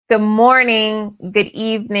Good morning, good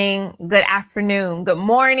evening, good afternoon. Good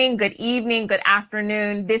morning, good evening, good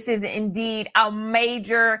afternoon. This is indeed a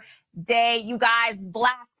major day. You guys,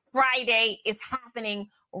 Black Friday is happening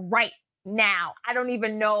right now. I don't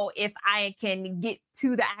even know if I can get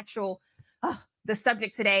to the actual, the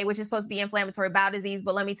subject today, which is supposed to be inflammatory bowel disease.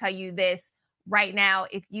 But let me tell you this right now,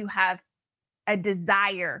 if you have a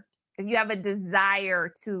desire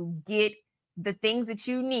to get the things that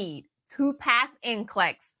you need to pass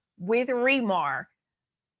NCLEX with REMAR,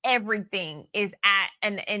 everything is at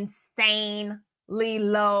an insanely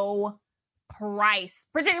low price,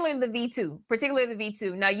 particularly the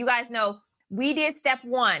V2. Now, you guys know we did step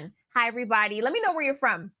one. Hi, everybody. Let me know where you're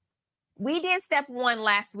from. We did step one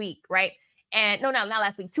last week, right? And no, not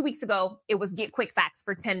last week. 2 weeks ago, it was get quick facts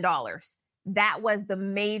for $10. That was the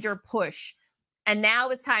major push. And now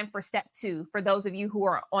it's time for step two. For those of you who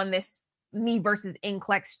are on this me versus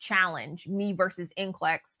NCLEX challenge, me versus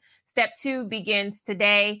NCLEX. Step two begins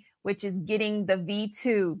today, which is getting the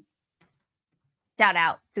V2. Shout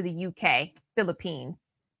out to the UK, Philippines.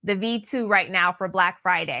 The V2 right now for Black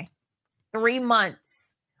Friday. 3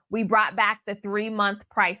 months. We brought back the 3-month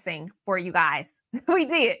pricing for you guys. We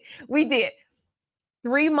did.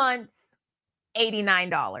 3 months,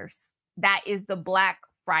 $89. That is the Black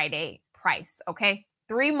Friday price, okay?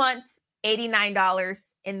 3 months,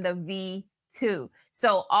 $89 in the V2.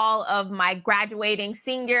 So all of my graduating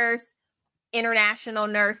seniors, international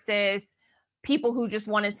nurses, people who just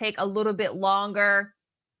want to take a little bit longer,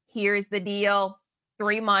 here's the deal.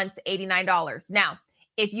 3 months, $89. Now,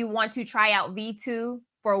 if you want to try out V2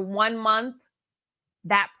 for 1 month,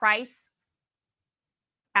 that price,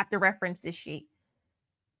 have to reference this sheet,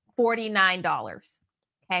 $49,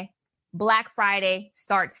 okay? Black Friday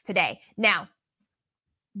starts today. Now,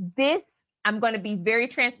 this, I'm going to be very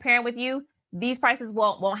transparent with you. These prices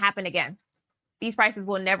won't happen again. These prices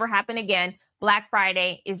will never happen again. Black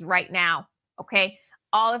Friday is right now. Okay.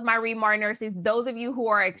 All of my REMAR nurses, those of you who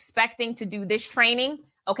are expecting to do this training,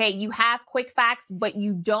 okay, you have quick facts, but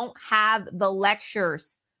you don't have the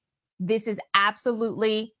lectures. This is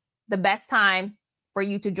absolutely the best time for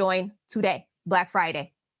you to join today, Black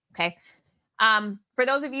Friday. Okay. For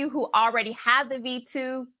those of you who already have the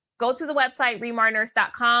V2, go to the website,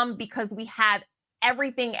 remarnurse.com, because we have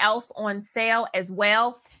everything else on sale as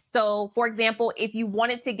well. So, for example, if you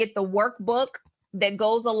wanted to get the workbook that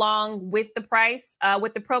goes along with the price,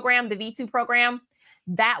 with the program, the V2 program,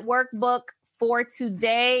 that workbook for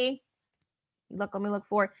today, let me look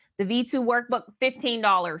for the V2 workbook,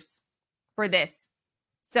 $15 for this.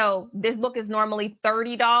 So this book is normally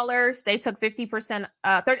 $30. They took 50%,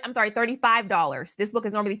 $35. This book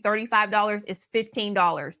is normally $35. It's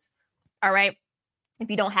 $15. All right.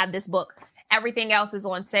 If you don't have this book, everything else is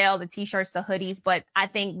on sale, the t-shirts, the hoodies. But I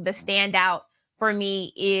think the standout for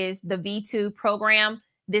me is the V2 program.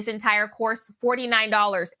 This entire course,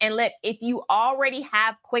 $49. And look, if you already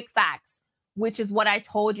have quick facts, which is what I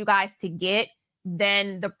told you guys to get,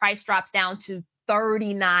 then the price drops down to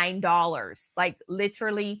 $39, like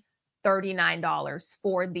literally $39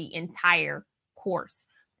 for the entire course.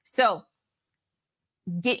 So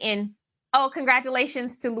get in. Oh,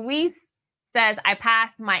 congratulations to Luis. Says, I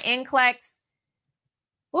passed my NCLEX.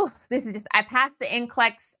 Oh, I passed the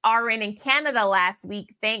NCLEX RN in Canada last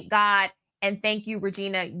week. Thank God. And thank you,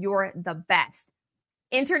 Regina. You're the best.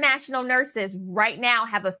 International nurses right now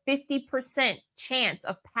have a 50% chance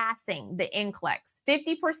of passing the NCLEX.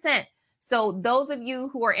 50%. So those of you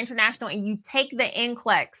who are international and you take the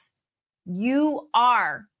NCLEX, you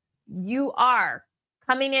are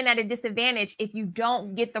coming in at a disadvantage if you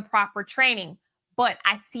don't get the proper training. But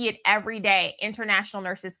I see it every day. International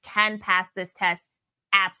nurses can pass this test.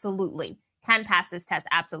 Absolutely. Can pass this test.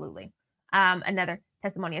 Absolutely. Another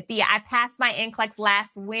testimony. Thea, I passed my NCLEX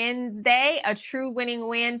last Wednesday, a true winning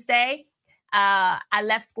Wednesday. I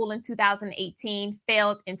left school in 2018,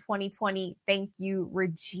 failed in 2020. Thank you,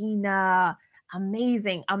 Regina.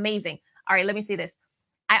 Amazing. All right, let me see this.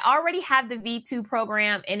 I already have the V2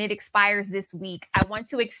 program and it expires this week. I want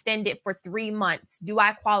to extend it for 3 months. Do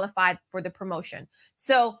I qualify for the promotion?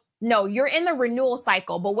 So no, you're in the renewal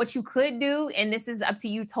cycle, but what you could do, and this is up to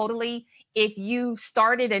you totally, if you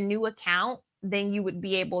started a new account, then you would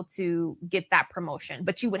be able to get that promotion,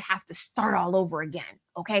 but you would have to start all over again.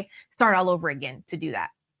 Okay. Start all over again to do that.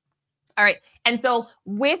 All right. And so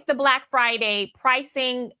with the Black Friday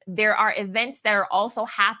pricing, there are events that are also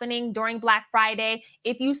happening during Black Friday.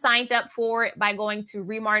 If you signed up for it by going to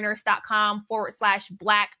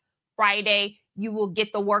remarnurse.com/Black Friday, you will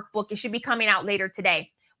get the workbook. It should be coming out later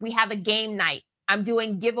today. We have a game night. I'm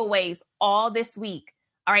doing giveaways all this week.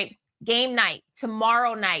 All right. Game night,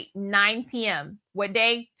 tomorrow night, 9 p.m. What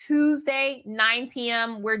day? Tuesday, 9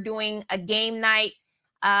 p.m. We're doing a game night.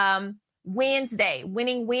 Wednesday,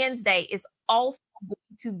 Winning Wednesday is also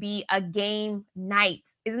going to be a game night.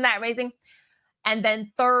 Isn't that amazing? And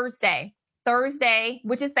then Thursday,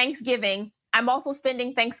 which is Thanksgiving. I'm also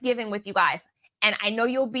spending Thanksgiving with you guys. And I know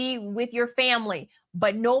you'll be with your family,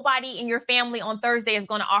 but nobody in your family on Thursday is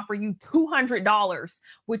going to offer you $200,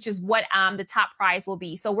 which is what the top prize will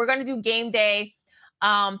be. So we're going to do game day,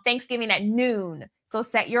 Thanksgiving at noon. So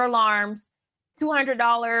set your alarms, $200,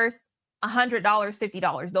 $100,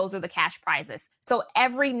 $50. Those are the cash prizes. So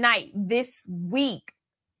every night this week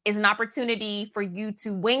is an opportunity for you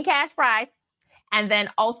to win cash prize and then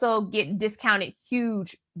also get discounted,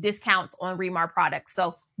 huge discounts on Remar products.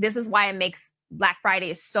 So this is why it makes Black Friday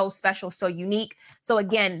is so special, so unique. So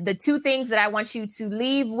again, the two things that I want you to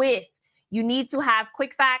leave with, you need to have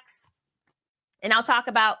quick facts. And I'll talk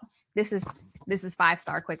about, this is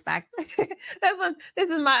 5-star quick facts. This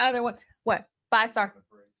is my other one. What? 5-star.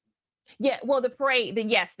 Yeah, well, the parade,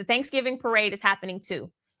 the Thanksgiving parade is happening too,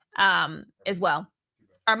 as well.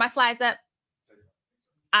 Are my slides up?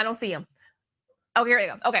 I don't see them. Oh, here we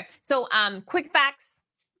go. Okay. So, quick facts.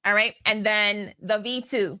 All right. And then the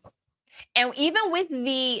V2. And even with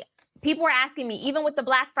people were asking me, even with the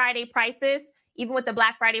Black Friday prices, people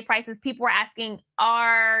were asking,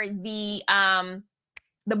 are the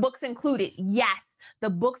books included? Yes, the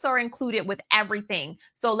books are included with everything.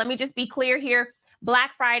 So let me just be clear here.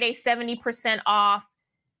 Black Friday, 70% off,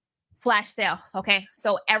 flash sale. Okay.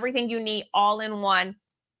 So everything you need all in one.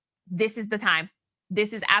 This is the time.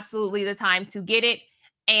 This is absolutely the time to get it.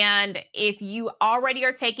 And if you already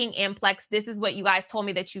are taking NCLEX, this is what you guys told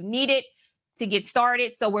me that you needed to get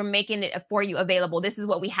started. So we're making it for you available. This is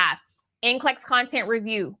what we have. NCLEX content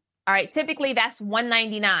review. All right. Typically that's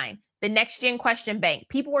 $199. The next gen question bank.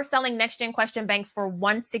 People were selling next gen question banks for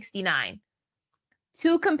 $169.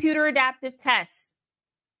 2 computer adaptive tests,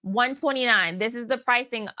 $129. This is the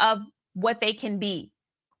pricing of what they can be.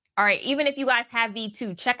 All right. Even if you guys have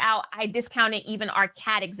V2, check out, I discounted even our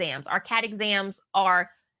CAT exams. Our CAT exams are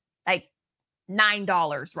like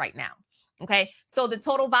 $9 right now. Okay. So the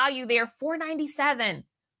total value there, $497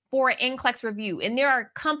 for an NCLEX review. And there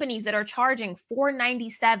are companies that are charging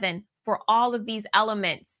 $497 for all of these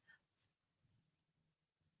elements.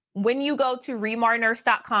 When you go to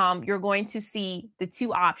remarnurse.com, you're going to see the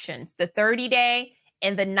 2 options, the 30-day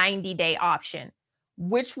and the 90-day option.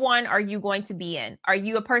 Which one are you going to be in? Are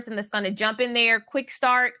you a person that's going to jump in there, quick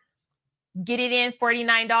start, get it in,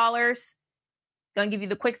 $49? Going to give you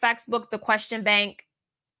the quick facts book, the question bank,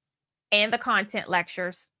 and the content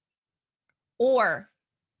lectures. Or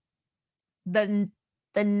the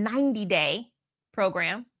 90-day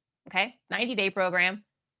program, okay? 90-day program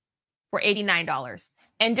for $89.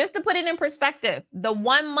 And just to put it in perspective, the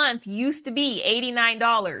 1 month used to be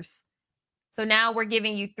 $89. So now we're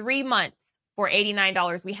giving you 3 months for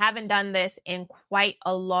 $89. We haven't done this in quite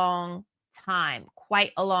a long time.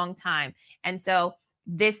 And so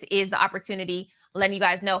this is the opportunity, letting you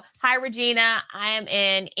guys know. Hi, Regina. I am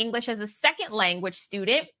an English as a second language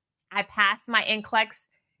student. I passed my NCLEX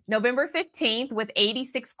November 15th with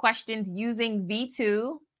 86 questions using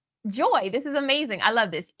V2. Joy, this is amazing. I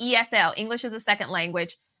love this. ESL, English as a second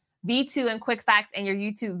language, V2 and quick facts and your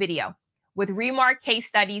YouTube video. With Remar case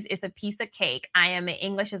studies, it's a piece of cake. I am an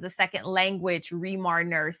English as a second language Remar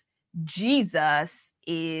nurse. Jesus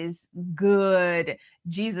is good.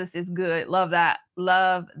 Jesus is good. Love that.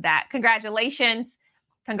 Congratulations,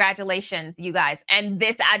 you guys. And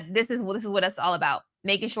this is what it's all about.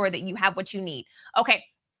 Making sure that you have what you need. Okay.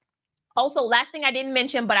 Also, last thing I didn't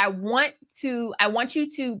mention, but I want you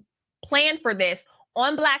to plan for this.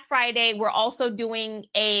 On Black Friday, we're also doing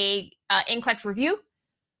a NCLEX review.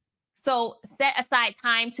 So set aside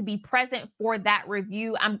time to be present for that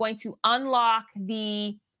review. I'm going to unlock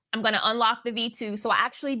the V2. So I'll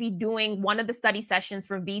actually be doing one of the study sessions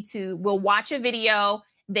for V2. We'll watch a video,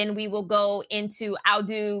 then we will go into, I'll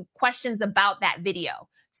do questions about that video.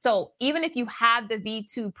 So even if you have the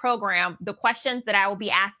V2 program, the questions that I will be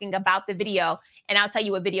asking about the video, and I'll tell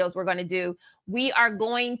you what videos we're going to do. We are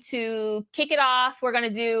going to kick it off. We're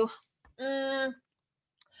going to do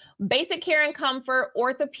basic care and comfort,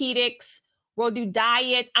 orthopedics. We'll do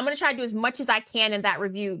diets. I'm going to try to do as much as I can in that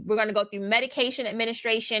review. We're going to go through medication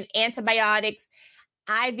administration, antibiotics,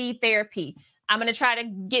 IV therapy. I'm going to try to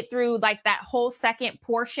get through like that whole second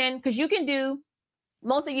portion, because you can do,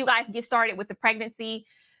 most of you guys get started with the pregnancy.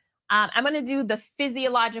 I'm going to do the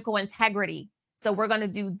physiological integrity. So we're going to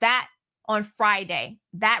do that on Friday.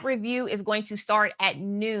 That review is going to start at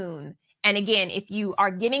noon. And again, if you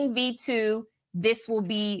are getting V2, this will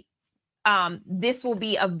be this will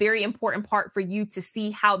be a very important part for you to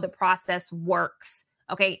see how the process works.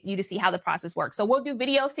 Okay, you to see how the process works. So we'll do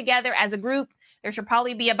videos together as a group. There should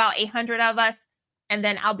probably be about 800 of us. And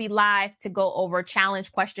then I'll be live to go over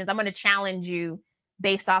challenge questions. I'm going to challenge you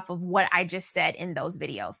based off of what I just said in those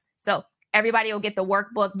videos. So everybody will get the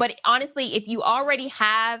workbook. But honestly, if you already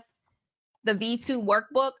have the V2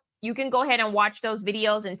 workbook, you can go ahead and watch those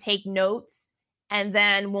videos and take notes. And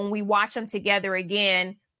then when we watch them together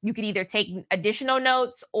again, you can either take additional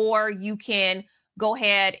notes or you can go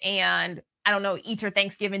ahead and, I don't know, eat your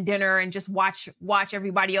Thanksgiving dinner and just watch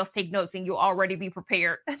everybody else take notes, and you'll already be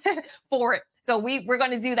prepared for it. So we're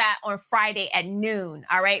going to do that on Friday at noon.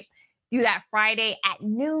 All right. Do that Friday at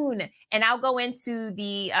noon. And I'll go into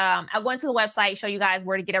the website, show you guys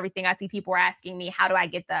where to get everything. I see people are asking me, how do I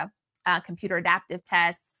get the computer adaptive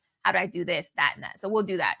tests? How do I do this, that, and that? So we'll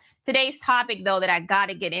do that. Today's topic, though, that I got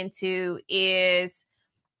to get into is,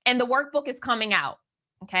 and the workbook is coming out.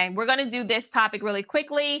 Okay. We're going to do this topic really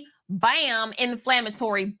quickly. Bam,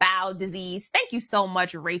 inflammatory bowel disease. Thank you so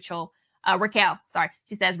much, Raquel. Sorry.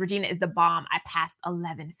 She says, Regina is the bomb. I passed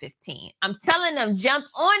 11:15. I'm telling them, jump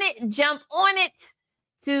on it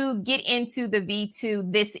to get into the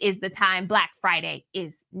V2. This is the time. Black Friday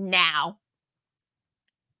is now.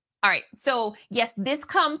 All right. So yes, this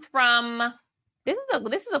comes from,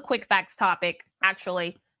 this is a quick facts topic,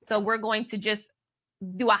 actually. So we're going to just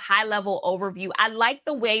do a high level overview. I like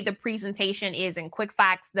the way the presentation is in quick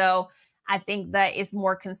facts, though. I think that it's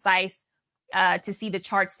more concise to see the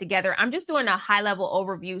charts together. I'm just doing a high level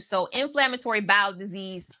overview. So inflammatory bowel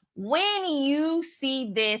disease, when you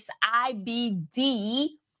see this IBD,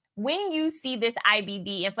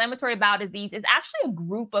 inflammatory bowel disease is actually a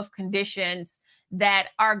group of conditions that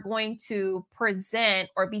are going to present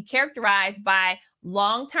or be characterized by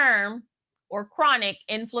long-term or chronic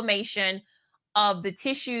inflammation of the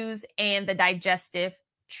tissues and the digestive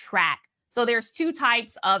tract. So there's two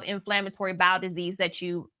types of inflammatory bowel disease that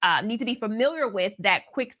you need to be familiar with that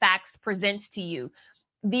Quick Facts presents to you.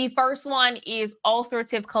 The first one is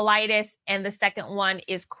ulcerative colitis, and the second one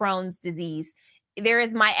is Crohn's disease. There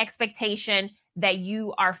is my expectation that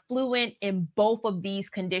you are fluent in both of these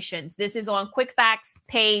conditions. This is on Quick Facts,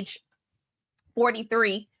 page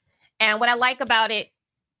 43. And what I like about it,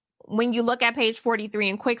 when you look at page 43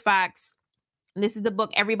 in Quick Facts, this is the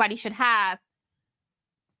book everybody should have.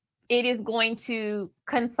 It is going to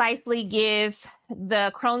concisely give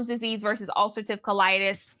the Crohn's disease versus ulcerative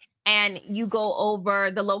colitis, and you go over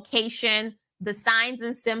the location, the signs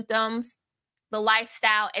and symptoms, the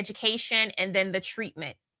lifestyle, education, and then the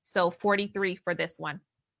treatment. So 43 for this one.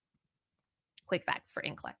 Quick facts for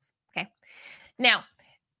NCLEX. Okay. Now,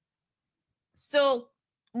 so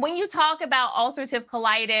when you talk about ulcerative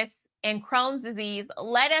colitis and Crohn's disease,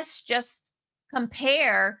 let us just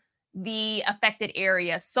compare the affected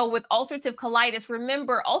areas. So with ulcerative colitis,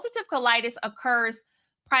 remember, ulcerative colitis occurs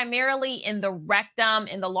primarily in the rectum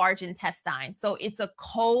and the large intestine. So it's a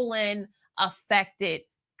colon affected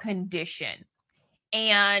condition.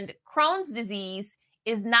 And Crohn's disease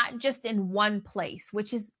is not just in one place,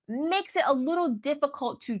 which makes it a little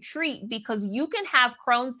difficult to treat, because you can have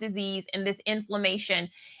Crohn's disease and this inflammation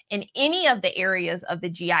in any of the areas of the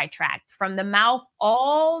GI tract, from the mouth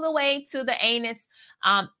all the way to the anus.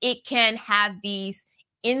 It can have these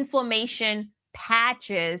inflammation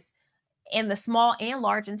patches in the small and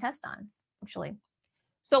large intestines, actually.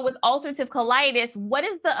 So with ulcerative colitis, what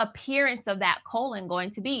is the appearance of that colon going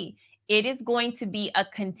to be? It is going to be a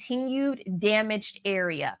continued damaged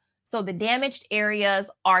area. So the damaged areas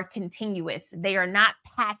are continuous. They are not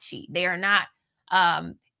patchy. They are not,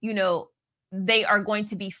 they are going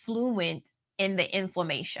to be fluent in the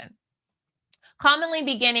inflammation. Commonly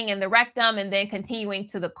beginning in the rectum and then continuing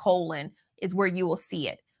to the colon is where you will see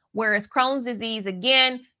it. Whereas Crohn's disease,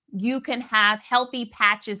 again, you can have healthy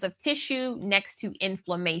patches of tissue next to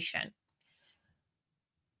inflammation.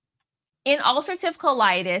 In ulcerative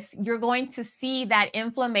colitis, you're going to see that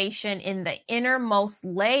inflammation in the innermost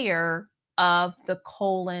layer of the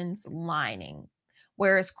colon's lining.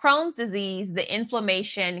 Whereas Crohn's disease, the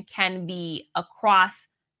inflammation can be across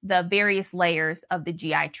the various layers of the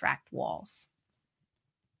GI tract walls.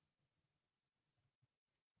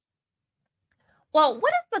 Well,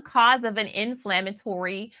 what is the cause of an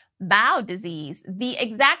inflammatory bowel disease? The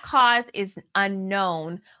exact cause is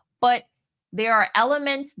unknown, but there are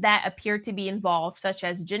elements that appear to be involved, such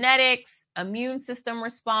as genetics, immune system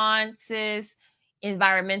responses,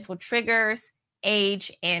 environmental triggers,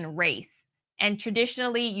 age, and race. And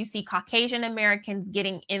traditionally, you see Caucasian Americans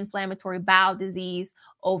getting inflammatory bowel disease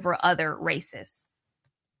over other races.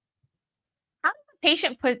 How does the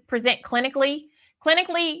patient present clinically?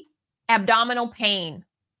 Clinically, Abdominal pain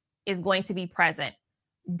is going to be present.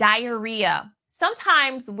 Diarrhea,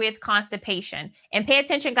 sometimes with constipation. And pay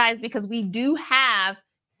attention, guys, because we do have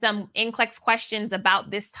some NCLEX questions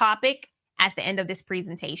about this topic at the end of this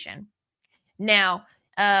presentation. Now,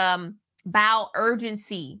 bowel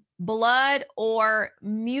urgency, blood or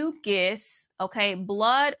mucus, okay,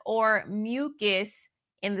 blood or mucus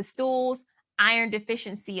in the stools, iron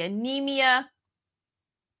deficiency, anemia.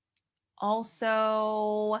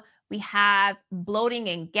 Also, we have bloating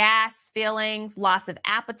and gas feelings, loss of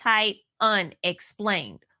appetite,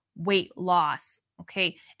 unexplained, weight loss,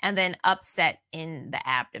 okay, and then upset in the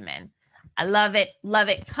abdomen. I love it. Love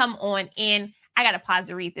it. Come on in. I got to pause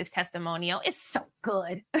to read this testimonial. It's so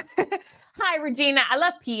good. Hi, Regina. I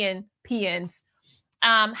love PNs.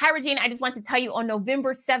 Hi, Regina. I just want to tell you on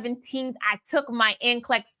November 17th, I took my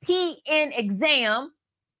NCLEX PN exam.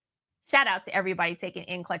 Shout out to everybody taking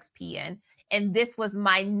NCLEX PN. And this was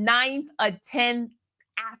my 9th attempt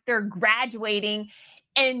after graduating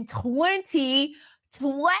in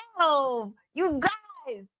 2012. You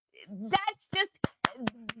guys, that's just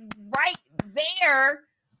right there.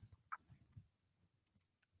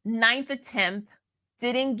 9th attempt,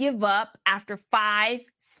 didn't give up after 5,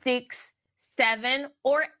 6, 7,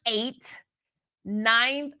 or 8.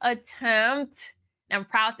 9th attempt. I'm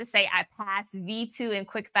proud to say I passed V2, and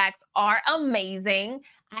quick facts are amazing.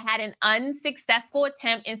 I had an unsuccessful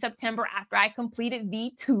attempt in September after I completed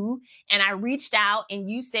V2, and I reached out and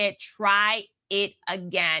you said, try it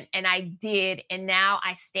again. And I did. And now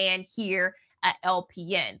I stand here at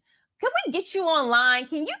LPN. Can we get you online?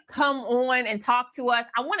 Can you come on and talk to us?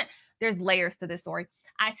 There's layers to this story.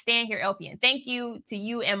 I stand here, LPN. Thank you to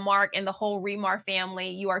you and Mark and the whole Remar family.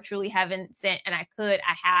 You are truly heaven sent. And I did.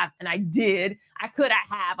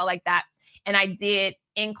 I like that. And I did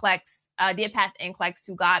NCLEX, did pass NCLEX.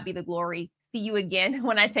 To God be the glory. See you again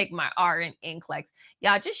when I take my R in NCLEX.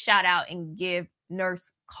 Y'all just shout out and give Nurse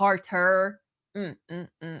Carter.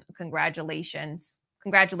 Congratulations.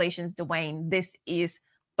 Congratulations, Dwayne. This is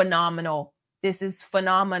phenomenal. This is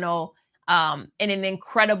phenomenal. And an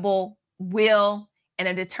incredible will and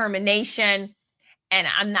a determination. And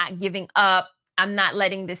I'm not giving up. I'm not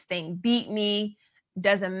letting this thing beat me.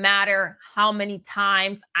 Doesn't matter how many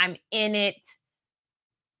times I'm in it.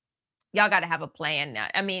 Y'all got to have a plan now.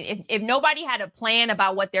 I mean, if nobody had a plan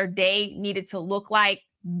about what their day needed to look like,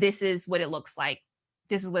 this is what it looks like.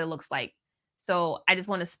 This is what it looks like. So I just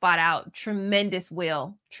want to spot out tremendous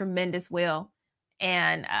will.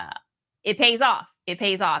 And it pays off. It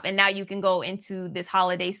pays off. And now you can go into this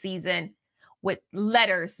holiday season with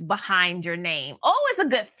letters behind your name. Oh, it's a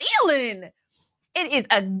good feeling. It is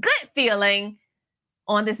a good feeling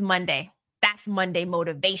on this Monday. That's Monday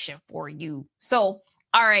motivation for you. So,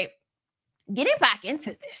 all right, getting back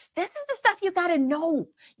into this. This is the stuff you got to know.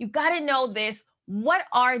 You got to know this. What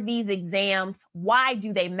are these exams? Why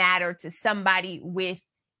do they matter to somebody with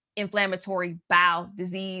inflammatory bowel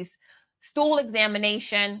disease? Stool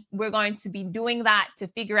examination. We're going to be doing that to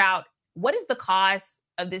figure out what is the cause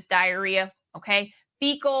of this diarrhea. Okay.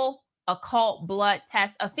 Fecal occult blood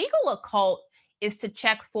test. A fecal occult is to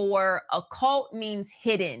check for, occult means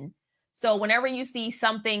hidden. So whenever you see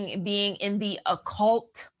something being in the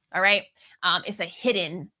occult, all right, it's a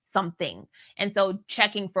hidden something. And so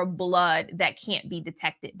checking for blood that can't be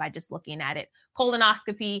detected by just looking at it.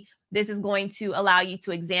 Colonoscopy. This is going to allow you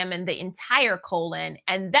to examine the entire colon.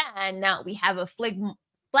 And then now we have a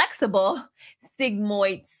flexible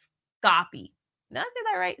sigmoidoscopy. Did I say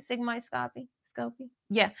that right? Sigmoidoscopy?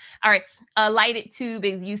 Yeah. All right. A lighted tube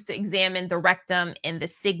is used to examine the rectum and the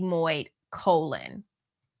sigmoid colon.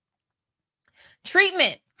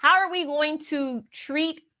 Treatment. How are we going to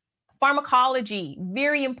treat pharmacology?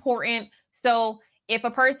 Very important. So if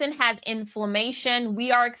a person has inflammation,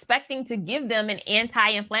 we are expecting to give them an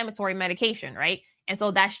anti-inflammatory medication, right? And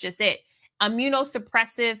so that's just it.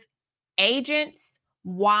 Immunosuppressive agents.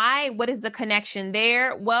 Why? What is the connection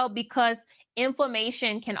there? Well, because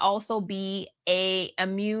inflammation can also be an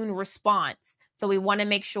immune response. So we want to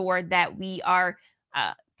make sure that we are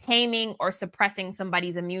taming or suppressing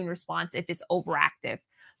somebody's immune response if it's overactive.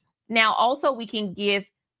 Now, also we can give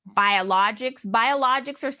biologics.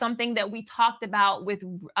 Biologics are something that we talked about with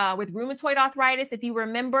rheumatoid arthritis. If you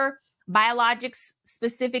remember, biologics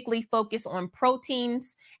specifically focus on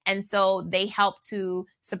proteins, and so they help to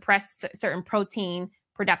suppress certain protein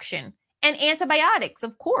production. And antibiotics,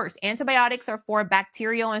 of course. Antibiotics are for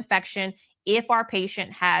bacterial infection if our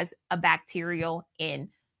patient has a bacterial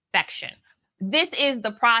infection. This is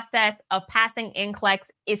the process of passing NCLEX.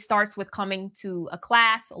 It starts with coming to a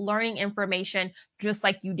class, learning information, just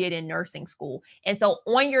like you did in nursing school. And so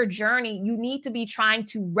on your journey, you need to be trying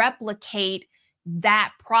to replicate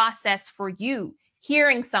that process for you.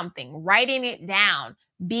 Hearing something, writing it down,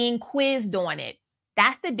 being quizzed on it.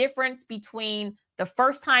 That's the difference between the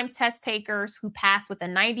first-time test takers who pass with a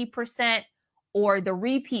 90% or the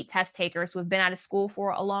repeat test takers who have been out of school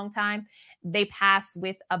for a long time. They pass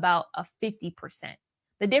with about a 50%.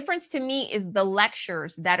 The difference to me is the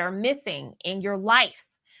lectures that are missing in your life.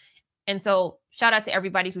 And so shout out to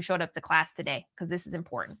everybody who showed up to class today, because this is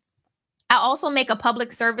important. I also make a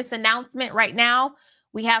public service announcement right now.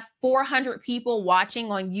 We have 400 people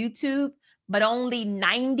watching on YouTube, but only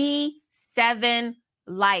 97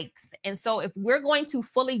 likes. And so if we're going to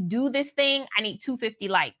fully do this thing, I need 250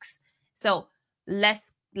 likes. So let's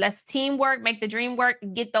teamwork, make the dream work,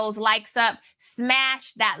 get those likes up,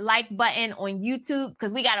 smash that like button on YouTube,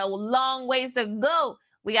 because we got a long ways to go.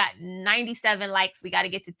 We got 97 likes. We got to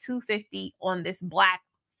get to 250 on this Black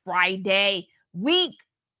Friday week.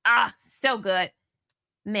 So good.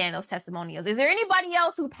 Man, those testimonials. Is there anybody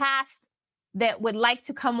else who passed that would like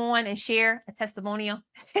to come on and share a testimonial?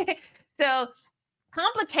 So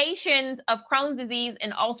complications of Crohn's disease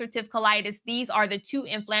and ulcerative colitis, these are the two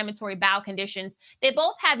inflammatory bowel conditions. They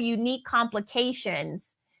both have unique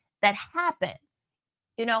complications that happen,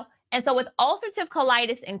 And so with ulcerative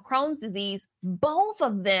colitis and Crohn's disease, both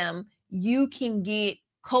of them, you can get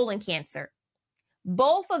colon cancer.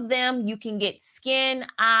 Both of them, you can get skin,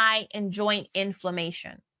 eye, and joint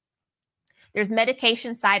inflammation. There's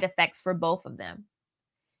medication side effects for both of them.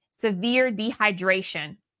 Severe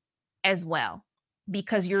dehydration as well,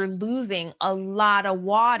 because you're losing a lot of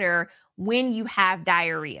water when you have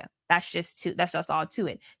diarrhea. That's just all to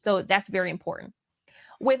it. So that's very important.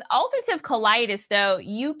 With ulcerative colitis, though,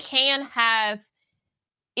 you can have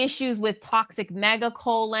issues with toxic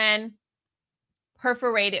megacolon,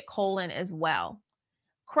 perforated colon as well.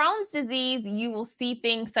 Crohn's disease, you will see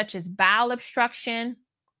things such as bowel obstruction,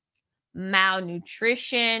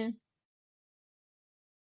 malnutrition,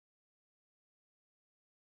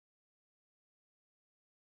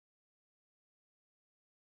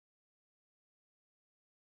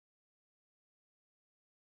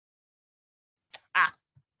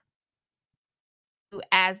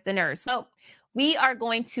 as the nurse. So we are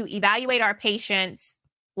going to evaluate our patients,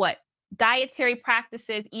 dietary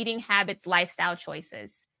practices, eating habits, lifestyle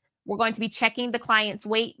choices. We're going to be checking the client's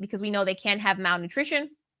weight because we know they can have malnutrition,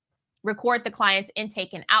 record the client's intake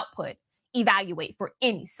and output, evaluate for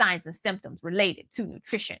any signs and symptoms related to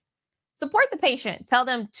nutrition. Support the patient. Tell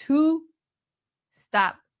them to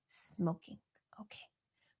stop smoking. Okay.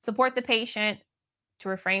 Support the patient to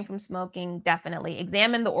refrain from smoking, definitely.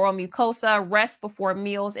 Examine the oral mucosa, rest before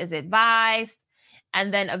meals is advised,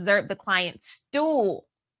 and then observe the client's stool.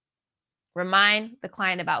 Remind the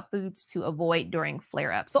client about foods to avoid during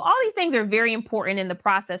flare-up. So all these things are very important in the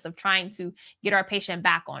process of trying to get our patient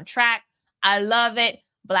back on track. I love it.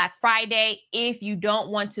 Black Friday. If you don't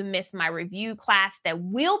want to miss my review class that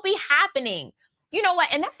will be happening, you know what?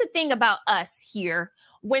 And that's the thing about us here.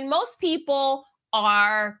 When most people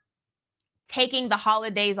are taking the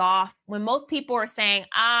holidays off, when most people are saying,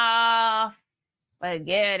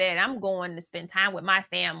 forget it, I'm going to spend time with my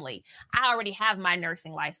family. I already have my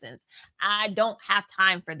nursing license. I don't have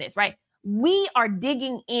time for this, right? We are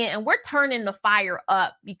digging in and we're turning the fire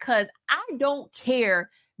up because I don't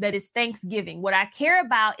care that it's Thanksgiving. What I care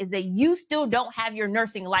about is that you still don't have your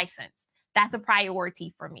nursing license. That's a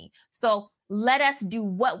priority for me. So let us do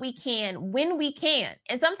what we can when we can.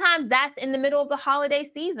 And sometimes that's in the middle of the holiday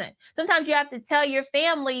season. Sometimes you have to tell your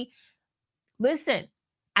family, listen,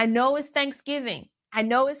 I know it's Thanksgiving. I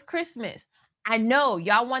know it's Christmas. I know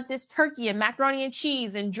y'all want this turkey and macaroni and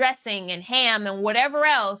cheese and dressing and ham and whatever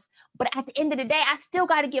else. But at the end of the day, I still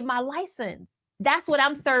got to get my license. That's what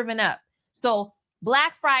I'm serving up. So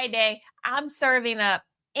Black Friday, I'm serving up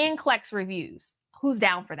NCLEX reviews. Who's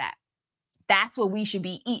down for that? That's what we should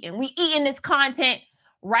be eating. We eating this content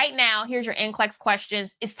right now. Here's your NCLEX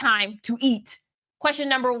questions. It's time to eat. Question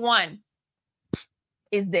number 1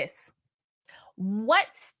 is this. What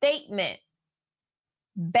statement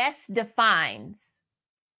best defines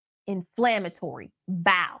inflammatory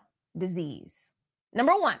bowel disease?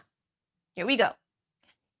 Number 1, here we go.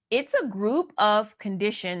 It's a group of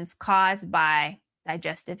conditions caused by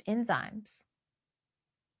digestive enzymes.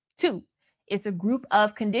 2, it's a group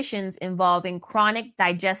of conditions involving chronic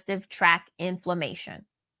digestive tract inflammation.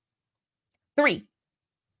 3,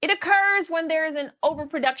 it occurs when there is an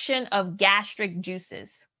overproduction of gastric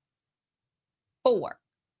juices. 4,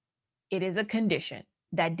 it is a condition.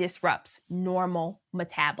 that disrupts normal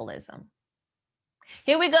metabolism.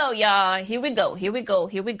 Here we go, y'all. Here we go.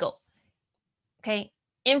 Okay.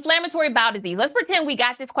 Inflammatory bowel disease. Let's pretend we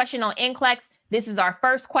got this question on NCLEX. This is our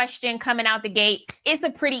first question coming out the gate. It's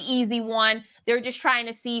a pretty easy one. They're just trying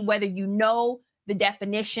to see whether you know the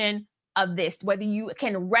definition of this, whether you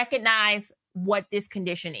can recognize what this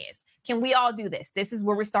condition is. Can we all do this? This is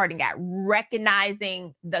where we're starting at,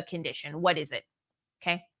 recognizing the condition. What is it?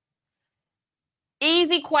 Okay.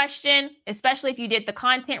 Easy question, especially if you did the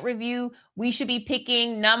content review. We should be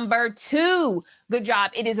picking number 2. Good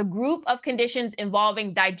job. It is a group of conditions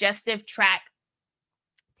involving digestive tract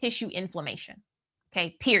tissue inflammation.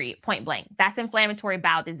 Okay, period, point blank. That's inflammatory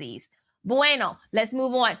bowel disease. Bueno, let's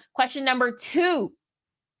move on. Question number 2.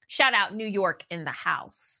 Shout out New York in the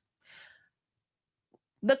house.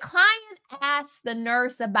 The client asked the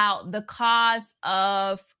nurse about the cause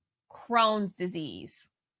of Crohn's disease.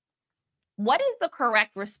 What is the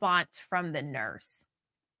correct response from the nurse?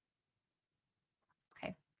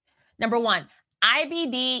 Okay. Number 1,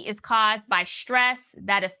 IBD is caused by stress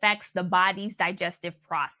that affects the body's digestive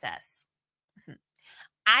process.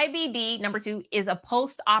 IBD, number 2, is a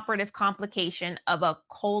post-operative complication of a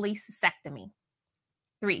cholecystectomy.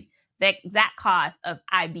 3, the exact cause of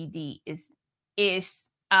IBD is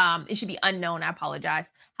it should be unknown. I apologize.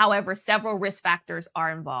 However, several risk factors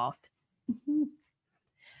are involved.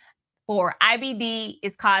 4, IBD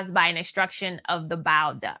is caused by an obstruction of the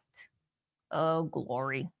bile duct. Oh,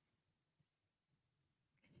 glory.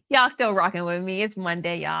 Y'all still rocking with me. It's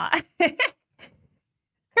Monday, y'all.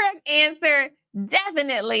 Correct answer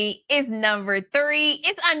definitely is number 3.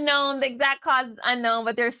 It's unknown. The exact cause is unknown,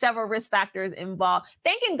 but there's several risk factors involved.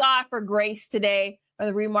 Thanking God for grace today for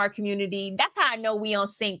the Remark community. That's how I know we on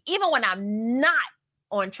sync. Even when I'm not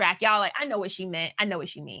on track, y'all like, I know what she meant. I know what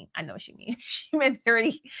she mean. She meant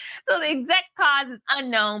 3. So the exact cause is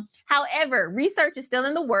unknown. However, research is still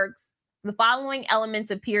in the works. The following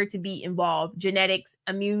elements appear to be involved: genetics,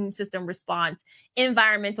 immune system response,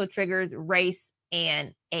 environmental triggers, race,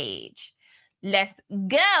 and age. Let's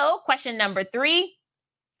go. Question number 3.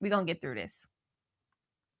 We're going to get through this.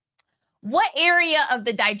 What area of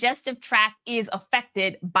the digestive tract is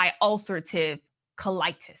affected by ulcerative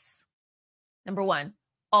colitis? Number 1,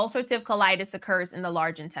 ulcerative colitis occurs in the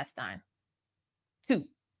large intestine. 2,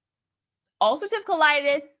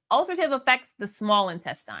 ulcerative affects the small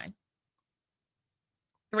intestine.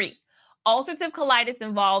 3, ulcerative colitis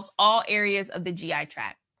involves all areas of the GI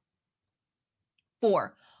tract.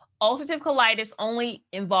 4, ulcerative colitis only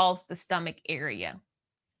involves the stomach area.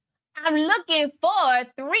 I'm looking for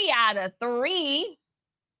 3 out of 3.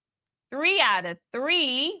 3 out of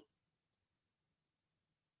 3.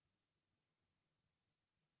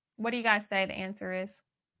 What do you guys say the answer is?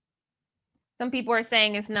 Some people are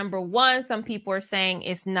saying it's number 1. Some people are saying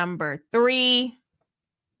it's number 3.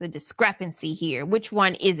 The discrepancy here. Which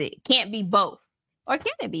one is it? Can't be both. Or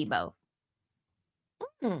can it be both?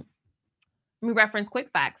 Let me reference quick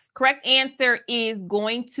facts. Correct answer is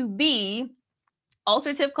going to be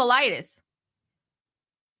ulcerative colitis.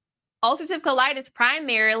 Ulcerative colitis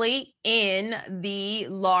primarily in the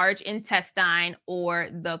large intestine or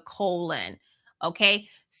the colon. Okay,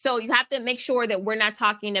 so you have to make sure that we're not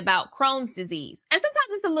talking about Crohn's disease. And sometimes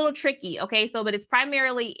it's a little tricky. Okay, so but it's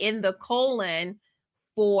primarily in the colon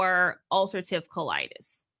for ulcerative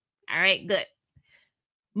colitis. All right, good.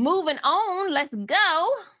 Moving on, let's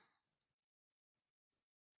go.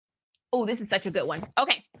 Oh, this is such a good one.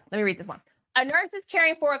 Okay, let me read this one. A nurse is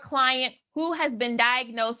caring for a client who has been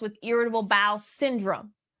diagnosed with irritable bowel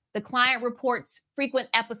syndrome. The client reports frequent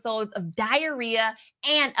episodes of diarrhea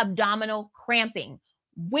and abdominal cramping.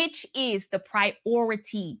 Which is the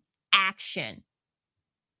priority action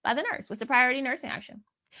by the nurse? What's the priority nursing action?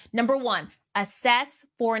 Number 1, assess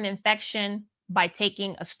for an infection by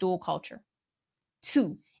taking a stool culture.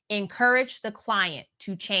 2, encourage the client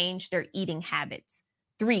to change their eating habits.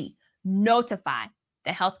 3, notify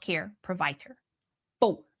the healthcare provider.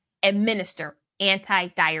 4, administer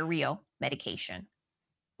anti-diarrheal medication.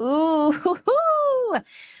 Ooh,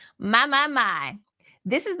 my.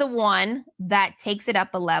 This is the one that takes it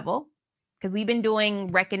up a level because we've been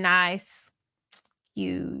doing recognize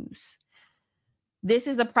cues. This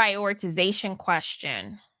is a prioritization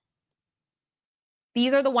question.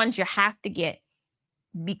 These are the ones you have to get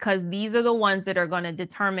because these are the ones that are going to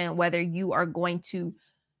determine whether you are going to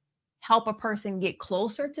help a person get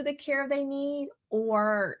closer to the care they need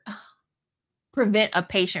or prevent a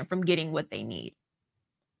patient from getting what they need.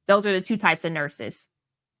 Those are the 2 types of nurses.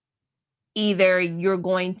 Either you're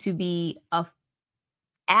going to be an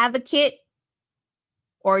advocate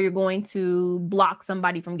or you're going to block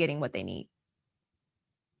somebody from getting what they need.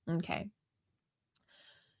 Okay.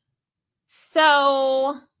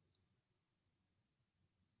 So,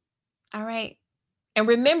 all right. And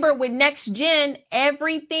remember with Next Gen,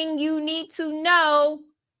 everything you need to know,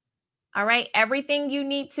 all right, everything you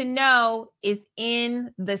need to know is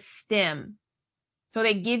in the STEM. So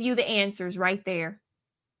they give you the answers right there.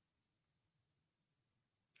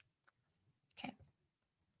 Okay.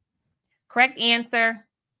 Correct answer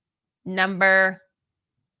number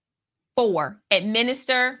 4,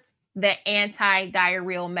 administer the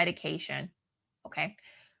anti-diarrheal medication. Okay.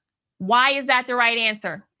 Why is that the right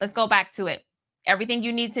answer? Let's go back to it. Everything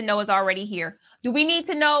you need to know is already here. Do we need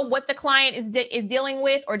to know what the client is dealing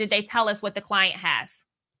with, or did they tell us what the client has?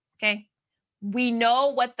 Okay. We know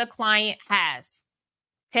what the client has.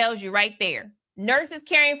 Tells you right there. Nurse is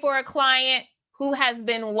caring for a client who has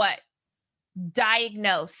been what?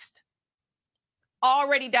 Diagnosed.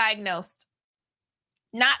 Already diagnosed.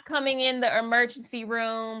 Not coming in the emergency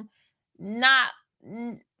room.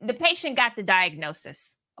 The patient got the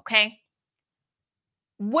diagnosis. Okay.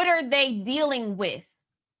 What are they dealing with?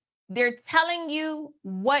 They're telling you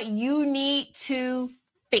what you need to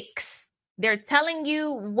fix. They're telling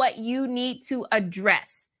you what you need to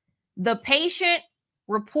address. The patient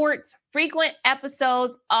reports frequent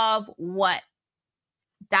episodes of what?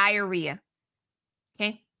 Diarrhea.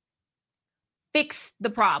 Okay. Fix the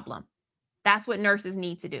problem. That's what nurses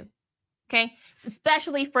need to do. Okay.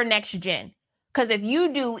 Especially for Next Gen. Because if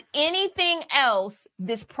you do anything else,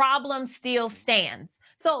 this problem still stands.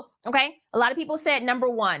 So, okay, a lot of people said number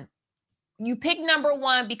 1. You pick number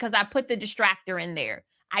 1 because I put the distractor in there.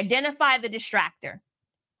 Identify the distractor.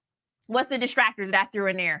 What's the distractor that I threw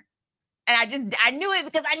in there? And I knew it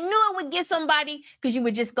because I knew it would get somebody, because you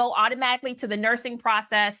would just go automatically to the nursing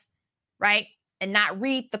process, right? And not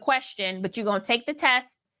read the question, but you're going to take the test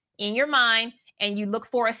in your mind and you look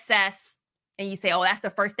for assess and you say, oh, that's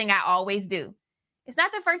the first thing I always do. It's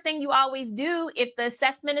not the first thing you always do if the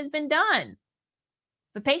assessment has been done.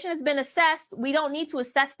 If the patient has been assessed, we don't need to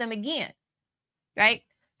assess them again, right?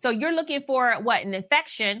 So you're looking for what? An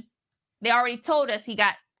infection. They already told us he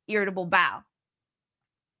got irritable bowel.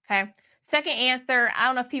 Okay. Second answer, I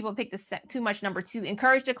don't know if people pick this too much. Number 2,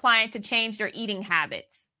 encourage the client to change their eating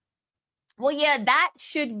habits. Well, yeah, that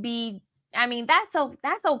should be, I mean, that's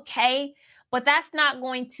okay, but that's not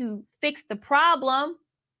going to fix the problem.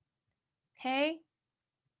 Okay.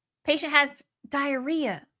 Patient has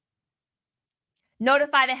diarrhea.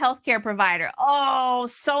 Notify the healthcare provider. Oh,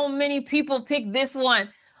 so many people pick this one.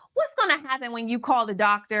 What's going to happen when you call the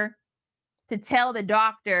doctor to tell the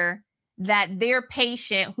doctor that their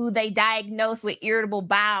patient who they diagnosed with irritable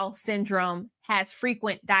bowel syndrome has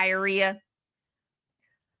frequent diarrhea?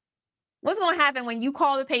 What's going to happen when you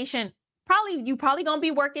call the patient? You're probably going to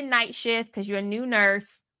be working night shift because you're a new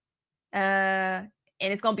nurse. And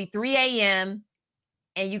it's going to be 3 a.m.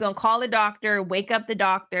 and you're going to call the doctor, wake up the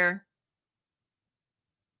doctor.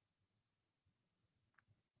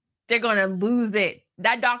 They're going to lose it.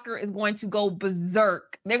 That doctor is going to go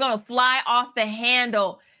berserk. They're going to fly off the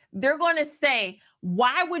handle. They're going to say,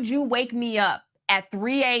 why would you wake me up at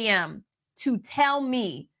 3 a.m. to tell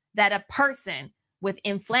me that a person with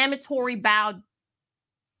inflammatory bowel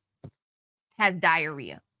has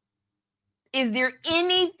diarrhea? Is there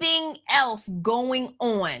anything else going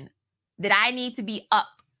on that I need to be up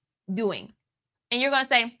doing? And you're going to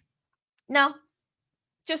say, no,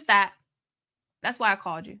 just that. That's why I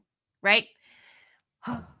called you, right?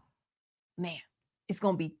 Man, it's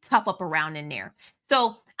going to be tough up around in there.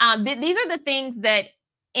 So these are the things that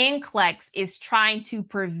NCLEX is trying to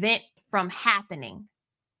prevent from happening.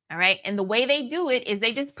 All right. And the way they do it is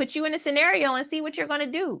they just put you in a scenario and see what you're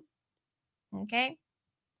going to do. Okay.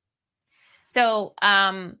 So,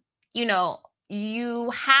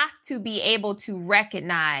 you have to be able to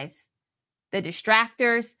recognize the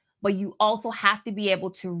distractors, but you also have to be able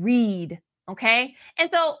to read. Okay. And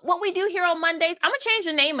so what we do here on Mondays, I'm going to change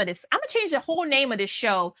the name of this. I'm going to change the whole name of this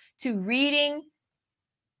show to Reading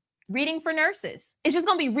for Nurses. It's just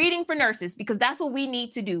going to be Reading for Nurses, because that's what we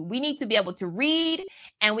need to do. We need to be able to read,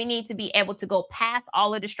 and we need to be able to go past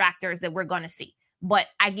all the distractors that we're going to see. But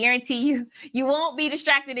I guarantee you, you won't be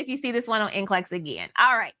distracted if you see this one on NCLEX again.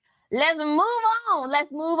 All right, let's move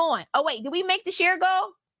on. Oh, wait, did we make the share goal?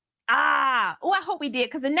 I hope we did,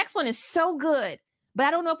 because the next one is so good. But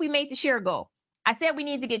I don't know if we made the share goal. I said we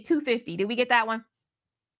need to get 250. Did we get that one?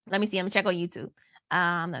 Let me see. I'm going to check on YouTube.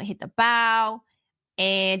 Let me hit the bow.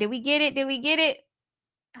 And did we get it?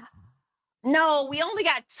 No, we only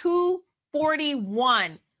got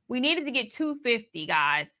 241. We needed to get 250,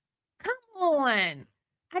 guys. Come on.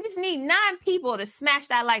 I just need 9 people to smash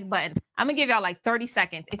that like button. I'm going to give y'all like 30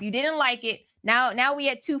 seconds. If you didn't like it, Now we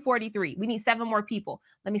at 243. We need 7 more people.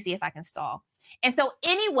 Let me see if I can stall. And so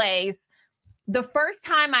anyways, the first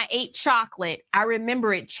time I ate chocolate, I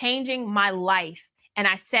remember it changing my life. And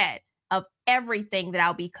I said, of everything that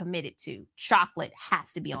I'll be committed to, chocolate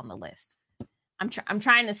has to be on the list. I'm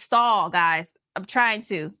trying to stall, guys. I'm trying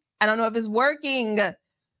to. I don't know if it's working.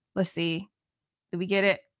 Let's see. Did we get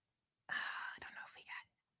it? I don't know if we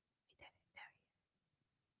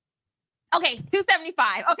got it. Okay,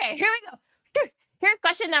 275. Okay, here we go. Here's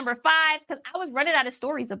question number 5, because I was running out of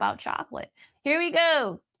stories about chocolate. Here we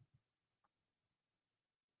go.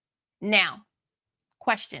 Now,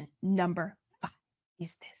 question number 5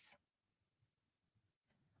 is this.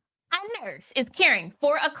 A nurse is caring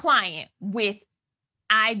for a client with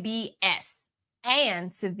IBS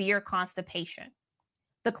and severe constipation.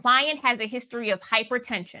 The client has a history of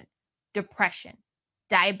hypertension, depression,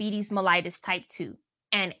 diabetes mellitus type 2,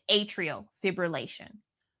 and atrial fibrillation.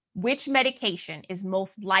 Which medication is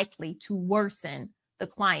most likely to worsen the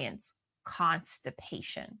client's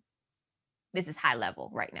constipation? This is high level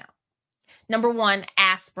right now. Number 1,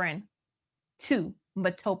 aspirin. 2,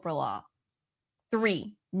 metoprolol.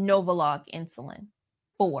 3, Novolog insulin.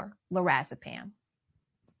 4, lorazepam.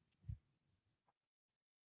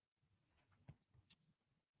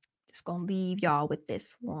 Just gonna leave y'all with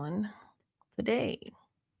this one today.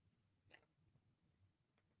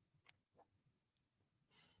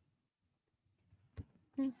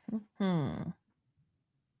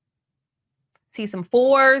 See some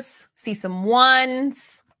 4s, see some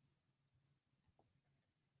 1s.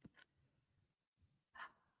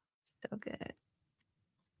 So good.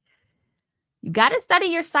 You got to study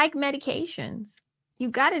your psych medications. You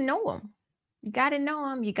got to know them. You got to know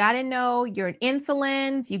them. You got to know your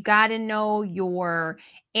insulins. You got to know your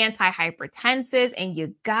antihypertensives, and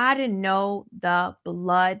you got to know the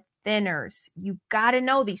blood thinners. You got to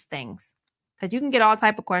know these things because you can get all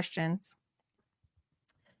type of questions.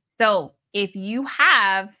 So if you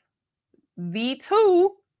have V2,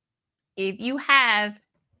 if you have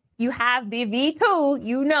the V2,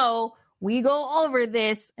 you know, we go over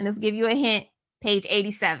this, and let's give you a hint, page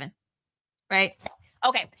 87, right?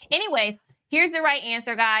 Okay, anyways, here's the right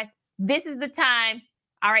answer, guys. This is the time,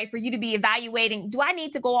 all right, for you to be evaluating, do I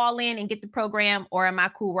need to go all in and get the program, or am I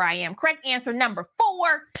cool where I am? Correct answer number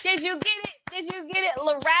 4. Did you get it? Did you get it?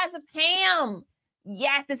 Lorazepam.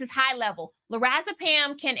 Yes, this is high level.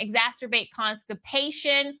 Lorazepam can exacerbate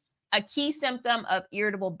constipation, a key symptom of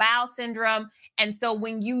irritable bowel syndrome. And so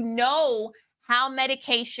when you know how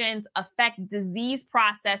medications affect disease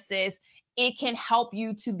processes, it can help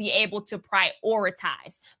you to be able to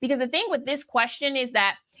prioritize. Because the thing with this question is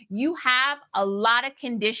that you have a lot of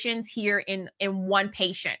conditions here in one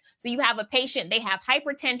patient. So you have a patient, they have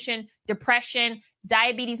hypertension, depression,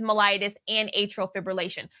 diabetes mellitus, and atrial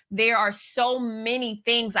fibrillation. There are so many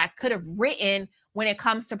things I could have written when it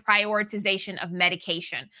comes to prioritization of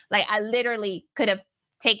medication. Like I literally could have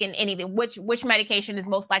taken anything. Which medication is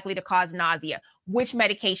most likely to cause nausea? Which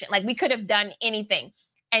medication? Like we could have done anything.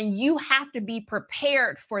 And you have to be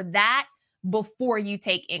prepared for that before you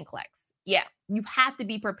take NCLEX. Yeah, you have to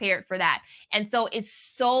be prepared for that. And so it's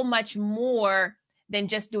so much more than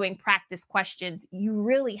just doing practice questions. You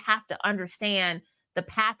really have to understand the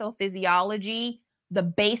pathophysiology, the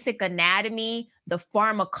basic anatomy, the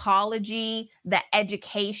pharmacology, the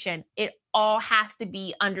education. It all has to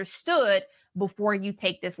be understood before you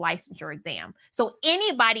take this licensure exam. So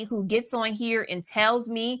anybody who gets on here and tells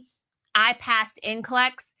me I passed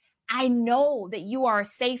NCLEX, I know that you are a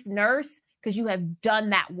safe nurse because you have done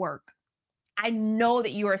that work. I know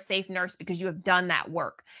that you are a safe nurse because you have done that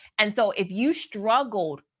work. And so if you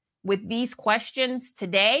struggled with these questions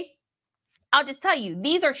today, I'll just tell you,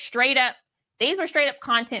 these are straight up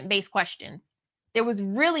content-based questions. There was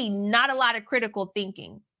really not a lot of critical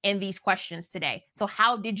thinking in these questions today. So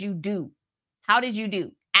how did you do? How did you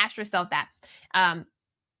do? Ask yourself that.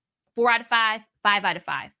 4 out of 5, 5 out of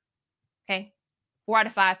 5. Okay. 4 out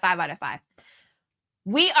of 5, 5 out of 5.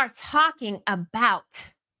 We are talking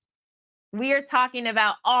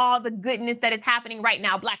about all the goodness that is happening right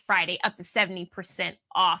now. Black Friday, up to 70%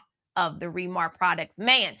 off of the Remar products.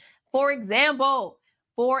 Man, for example,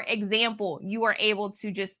 you are able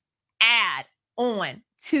to just add on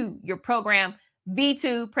to your program,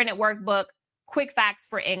 V2 printed workbook, quick facts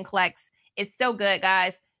for NCLEX. It's so good,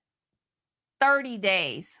 guys. 30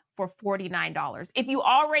 days for $49. If you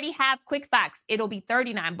already have quick facts, it'll be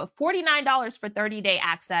 $39, but $49 for 30-day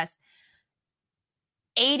access,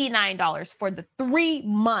 $89 for the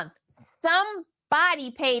 3-month.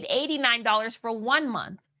 Somebody paid $89 for 1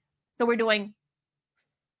 month. So we're doing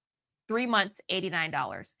 3 months,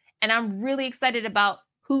 $89. And I'm really excited about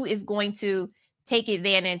who is going to take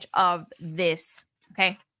advantage of this.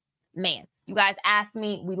 Okay, man, you guys asked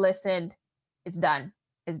me, we listened. It's done.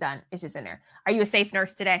 It's done. It's just in there. Are you a safe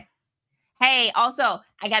nurse today? Hey, also,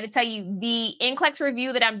 I got to tell you, the NCLEX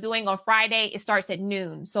review that I'm doing on Friday, it starts at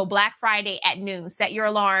noon. So Black Friday at noon. Set your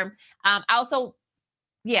alarm. I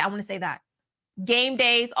want to say that. Game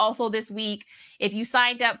days also this week. If you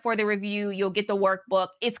signed up for the review, you'll get the workbook.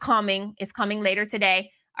 It's coming. It's coming later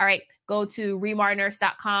today. All right. Go to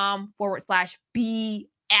remarnurse.com/BF.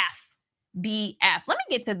 BF. Let me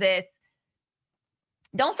get to this.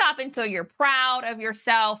 Don't stop until you're proud of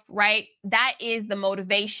yourself, right? That is the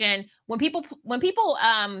motivation. When people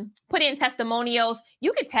put in testimonials,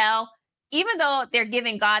 you could tell, even though they're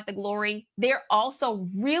giving God the glory, they're also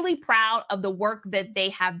really proud of the work that they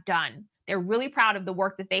have done. They're really proud of the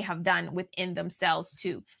work that they have done within themselves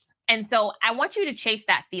too. And so I want you to chase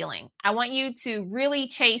that feeling. I want you to really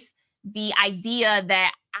chase the idea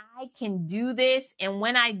that I can do this. And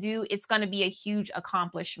when I do, it's going to be a huge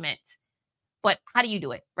accomplishment. But how do you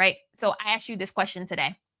do it, right? So I asked you this question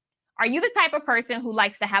today. Are you the type of person who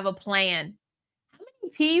likes to have a plan? How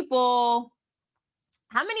many people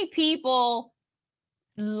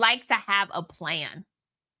like to have a plan?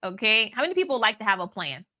 Okay. How many people like to have a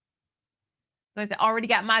plan? So I said, already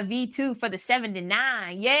got my V2 for the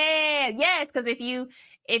 79. Yeah, yes. Because if you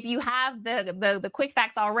have the quick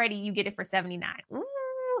facts already, you get it for 79. Ooh.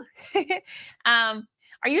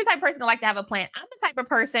 Are you the type of person that like to have a plan? I'm the type of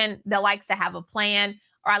person that likes to have a plan,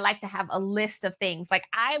 or I like to have a list of things. Like,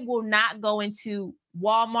 I will not go into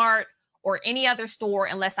Walmart or any other store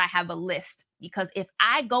unless I have a list. Because if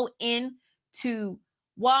I go into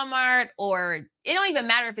Walmart, or it don't even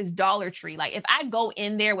matter if it's Dollar Tree, like if I go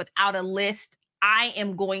in there without a list, I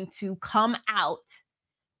am going to come out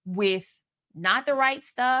with not the right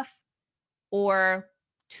stuff or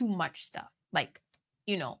too much stuff. Like,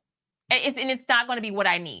 it's not going to be what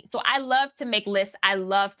I need. So I love to make lists. I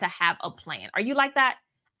love to have a plan. Are you like that?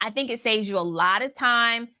 I think it saves you a lot of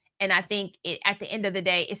time. And I think at the end of the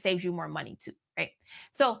day, it saves you more money too, right?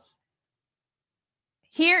 So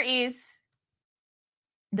here is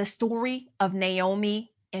the story of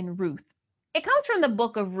Naomi and Ruth. It comes from the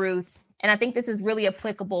book of Ruth. And I think this is really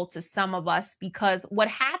applicable to some of us, because what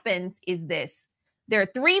happens is this. There are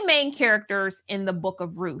three main characters in the book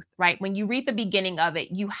of Ruth, right? When you read the beginning of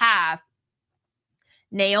it, you have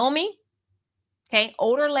Naomi, okay,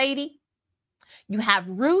 older lady. You have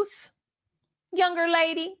Ruth, younger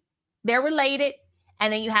lady. They're related.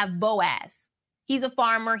 And then you have Boaz. He's a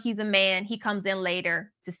farmer. He's a man. He comes in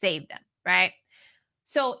later to save them, right?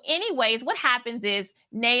 So anyways, what happens is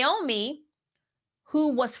Naomi,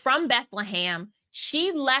 who was from Bethlehem,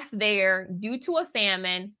 she left there due to a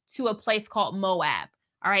famine to a place called Moab,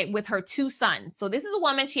 all right, with her two sons. So this is a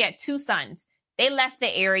woman, she had two sons. They left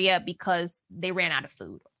the area because they ran out of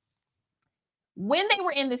food. When they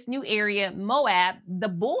were in this new area, Moab, the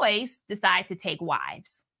boys decide to take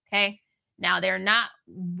wives, okay? Now, they're not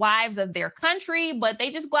wives of their country, but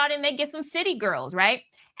they just go out and they get some city girls, right?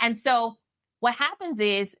 And so what happens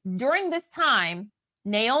is, during this time,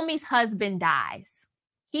 Naomi's husband dies.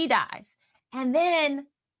 He dies. And then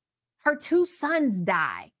her two sons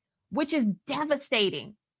die, which is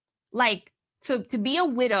devastating. Like, to be a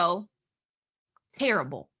widow,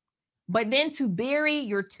 terrible. But then to bury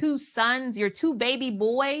your two sons, your two baby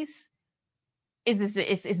boys,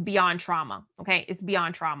 is beyond trauma. Okay, it's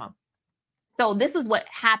beyond trauma. So this is what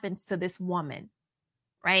happens to this woman,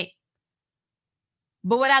 right?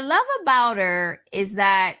 But what I love about her is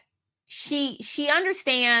that she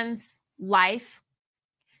understands life.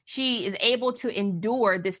 She is able to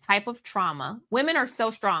endure this type of trauma. Women are so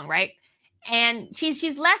strong, right? And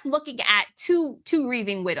she's left looking at two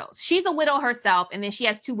grieving widows. She's a widow herself, and then she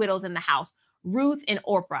has two widows in the house, Ruth and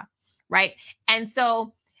Orpah, right? And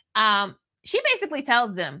so she basically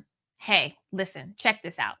tells them, hey, listen, check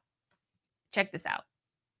this out. Check this out.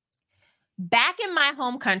 Back in my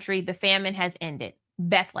home country, the famine has ended.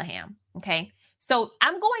 Bethlehem, okay? So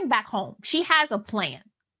I'm going back home. She has a plan.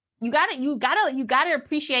 You gotta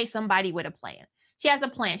appreciate somebody with a plan. She has a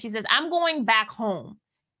plan. She says, I'm going back home.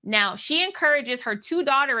 Now, she encourages her two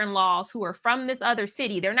daughter-in-laws who are from this other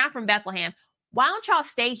city. They're not from Bethlehem. Why don't y'all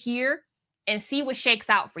stay here and see what shakes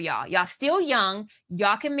out for y'all? Y'all still young.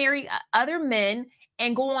 Y'all can marry other men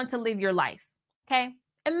and go on to live your life. Okay?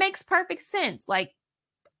 It makes perfect sense. Like,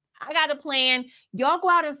 I got a plan. Y'all go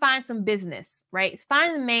out and find some business, right?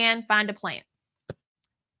 Find a man, find a plan.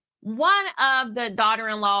 One of the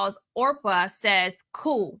daughter-in-laws, Orpah, says,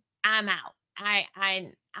 cool, I'm out.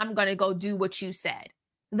 I'm going to go do what you said.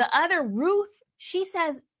 The other, Ruth, she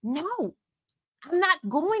says, no, I'm not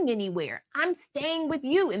going anywhere. I'm staying with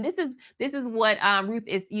you. And this is what Ruth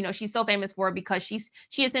is, she's so famous for, because she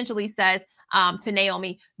essentially says to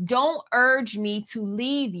Naomi, don't urge me to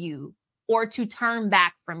leave you or to turn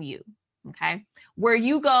back from you. Okay. Where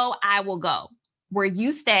you go, I will go. Where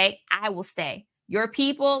you stay, I will stay. Your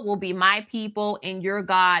people will be my people and your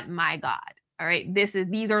God, my God. All right.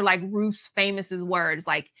 These are like Ruth's famous words,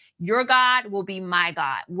 like your God will be my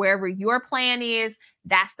God. Wherever your plan is,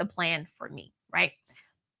 that's the plan for me. Right.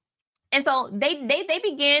 And so they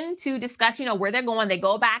begin to discuss, where they're going. They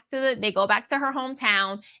go back to her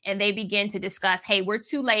hometown and they begin to discuss, hey, we're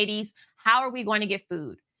two ladies. How are we going to get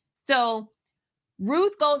food? So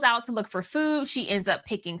Ruth goes out to look for food. She ends up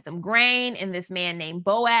picking some grain in this man named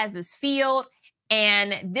Boaz's field.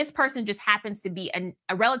 And this person just happens to be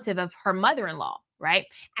a relative of her mother-in-law, right?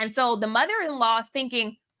 And so the mother-in-law is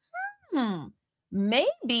thinking,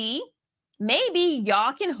 maybe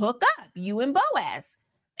y'all can hook up, you and Boaz.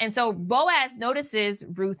 And so Boaz notices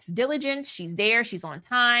Ruth's diligence. She's there. She's on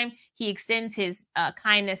time. He extends his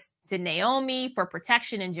kindness to Naomi for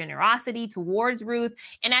protection and generosity towards Ruth.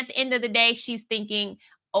 And at the end of the day, she's thinking,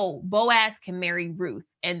 oh, Boaz can marry Ruth.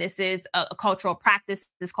 And this is a cultural practice.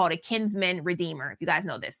 It's called a kinsman redeemer, if you guys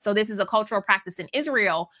know this. So this is a cultural practice in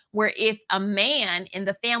Israel where if a man in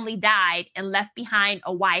the family died and left behind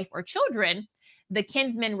a wife or children, the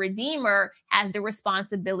kinsman redeemer has the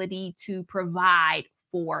responsibility to provide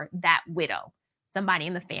for that widow. Somebody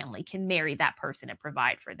in the family can marry that person and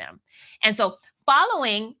provide for them. And so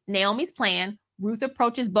following Naomi's plan, Ruth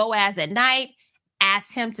approaches Boaz at night,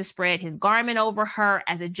 asks him to spread his garment over her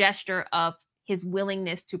as a gesture of his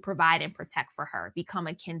willingness to provide and protect for her, become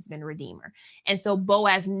a kinsman redeemer. And so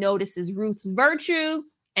Boaz notices Ruth's virtue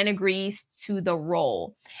and agrees to the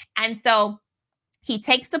role. And so he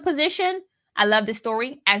takes the position, I love this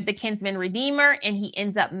story, as the kinsman redeemer, and he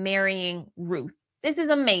ends up marrying Ruth. This is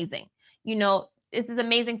amazing. This is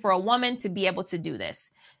amazing for a woman to be able to do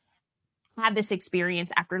this, have this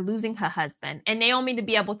experience after losing her husband, and Naomi to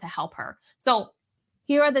be able to help her. So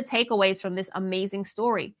here are the takeaways from this amazing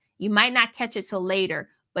story. You might not catch it till later,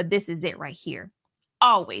 but this is it right here.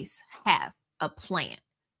 Always have a plan,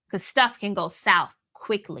 because stuff can go south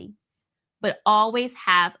quickly, but always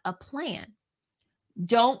have a plan.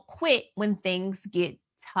 Don't quit when things get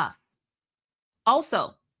tough.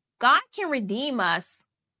 Also, God can redeem us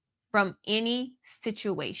from any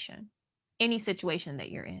situation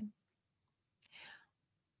that you're in.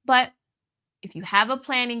 But if you have a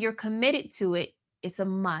plan and you're committed to it, it's a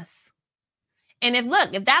must. And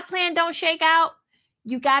if that plan don't shake out,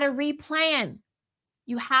 you got to replan.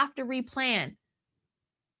 You have to replan.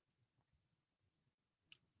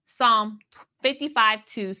 Psalm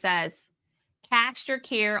 55:2 says, cast your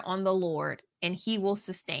care on the Lord and he will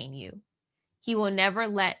sustain you. He will never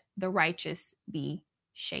let the righteous be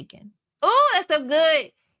shaken. Oh, that's so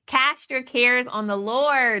good. Cast your cares on the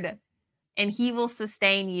Lord and he will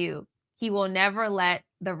sustain you. He will never let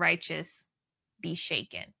the righteous be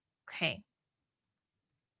shaken. Okay.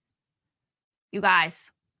 You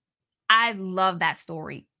guys, I love that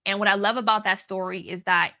story. And what I love about that story is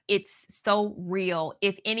that it's so real.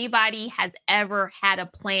 If anybody has ever had a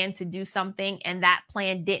plan to do something and that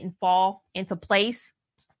plan didn't fall into place,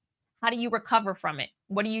 how do you recover from it?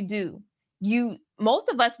 What do? Most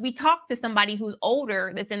of us, we talk to somebody who's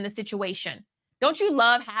older that's in the situation. Don't you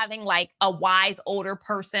love having like a wise older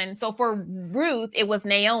person? So for Ruth, it was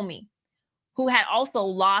Naomi, who had also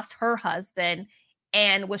lost her husband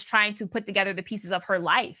and was trying to put together the pieces of her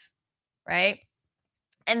life, right?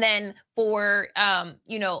 And then for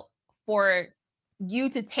you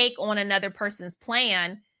to take on another person's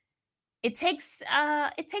plan, it takes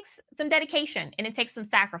some dedication and it takes some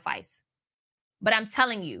sacrifice. But I'm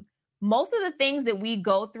telling you, most of the things that we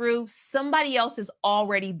go through, somebody else has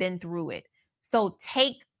already been through it. So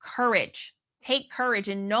take courage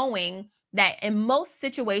in knowing that in most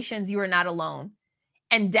situations, you are not alone.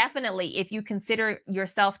 And definitely, if you consider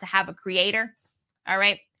yourself to have a creator, all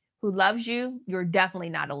right, who loves you, you're definitely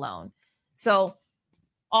not alone. So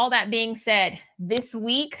all that being said, this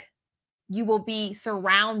week, you will be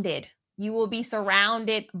surrounded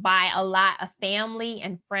by a lot of family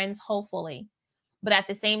and friends, hopefully. But at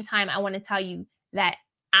the same time, I want to tell you that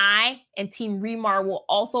I and Team Remar will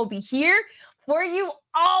also be here for you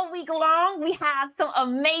all week long. We have some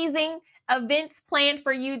amazing events planned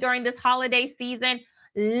for you during this holiday season.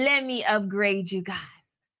 Let me upgrade you guys.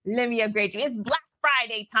 It's Black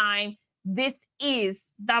Friday time. This is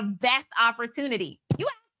the best opportunity. You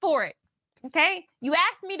asked for it, okay? You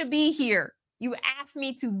asked me to be here. You asked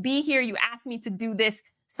me to do this,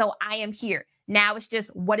 so I am here. Now it's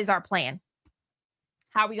just, what is our plan?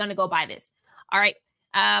 How are we going to go by this? All right.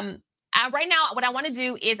 Right now, what I want to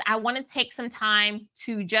do is I want to take some time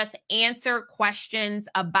to just answer questions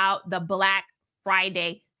about the Black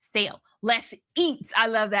Friday sale. Let's eat. I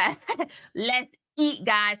love that. Let's eat,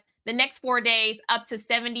 guys. The next 4 days, up to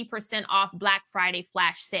 70% off Black Friday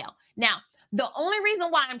flash sale. Now, the only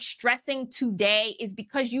reason why I'm stressing today is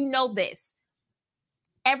because you know this.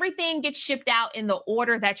 Everything gets shipped out in the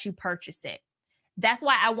order that you purchase it. That's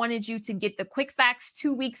why I wanted you to get the quick facts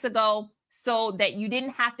 2 weeks ago so that you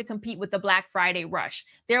didn't have to compete with the Black Friday rush.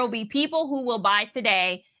 There will be people who will buy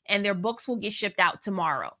today and their books will get shipped out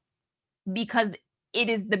tomorrow because it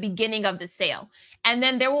is the beginning of the sale. And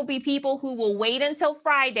then there will be people who will wait until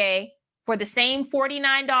Friday for the same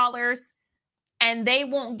 $49 and they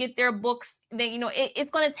won't get their books.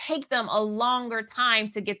 It's going to take them a longer time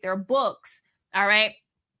to get their books. All right.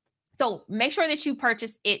 So make sure that you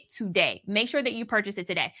purchase it today. Make sure that you purchase it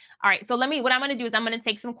today. All right. So what I'm going to do is I'm going to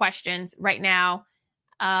take some questions right now.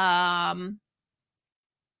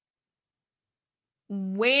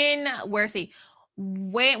 When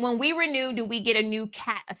we renew, do we get a new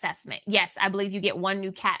CAT assessment? Yes, I believe you get one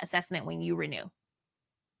new CAT assessment when you renew.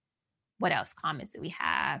 What else? Comments do we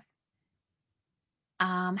have?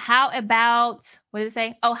 How about, what does it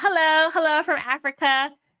say? Oh, hello from Africa,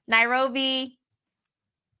 Nairobi.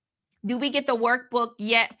 Do we get the workbook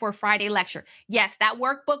yet for Friday lecture? Yes, that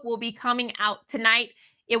workbook will be coming out tonight.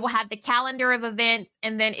 It will have the calendar of events,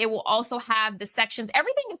 and then it will also have the sections.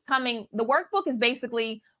 Everything is coming. The workbook is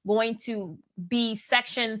basically going to be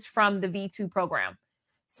sections from the V2 program.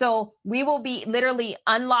 So we will be literally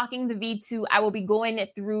unlocking the V2. I will be going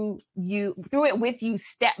through it with you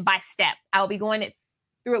step by step. I'll be going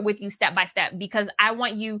through it with you step by step because I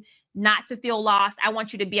want you not to feel lost. I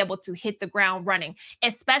want you to be able to hit the ground running,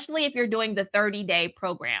 especially if you're doing the 30-day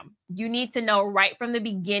program. You need to know right from the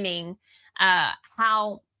beginning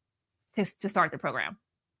how to start the program.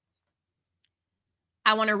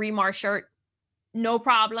 I want a Remar shirt. No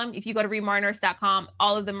problem. If you go to remarnurse.com,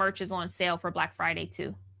 all of the merch is on sale for Black Friday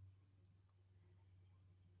too.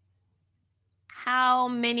 How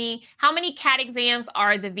many CAT exams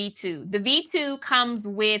are the V2? The V2 comes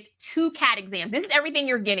with 2 CAT exams. This is everything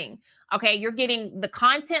you're getting. Okay, you're getting the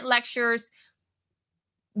content lectures.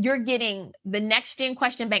 You're getting the next gen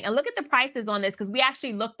question bank. And look at the prices on this because we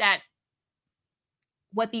actually looked at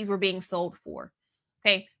what these were being sold for.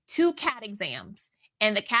 Okay, 2 CAT exams.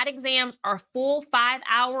 And the CAT exams are full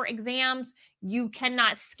 5-hour exams. You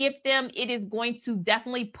cannot skip them. It is going to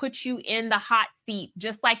definitely put you in the hot seat,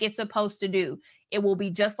 just like it's supposed to do. It will be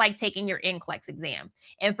just like taking your NCLEX exam.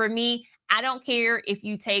 And for me, I don't care if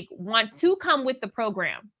you take 1, 2 come with the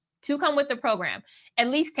program. 2 come with the program. At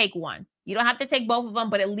least take 1. You don't have to take both of them,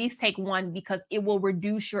 but at least take 1 because it will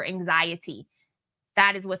reduce your anxiety.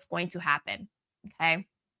 That is what's going to happen. Okay.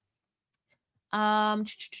 And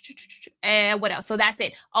what else? So that's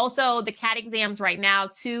it. Also, the CAT exams right now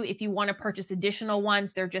too, if you want to purchase additional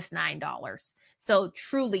ones, they're just $9. So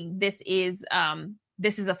truly, this is a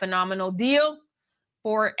phenomenal deal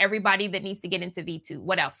for everybody that needs to get into V2.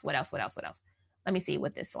 What else? Let me see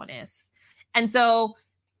what this one is. And so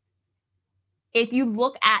if you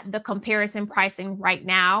look at the comparison pricing right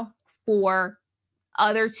now for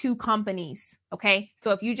other 2 companies, okay?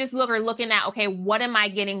 So if you just looking at, okay, what am I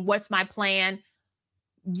getting? What's my plan?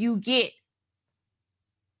 You get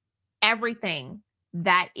everything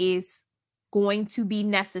that is going to be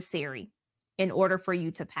necessary in order for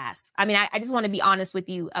you to pass. I mean, I just want to be honest with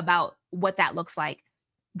you about what that looks like.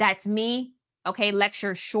 That's me, okay?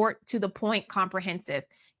 Lecture short, to the point, comprehensive.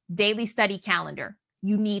 Daily study calendar.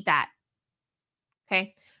 You need that,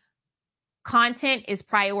 okay? Content is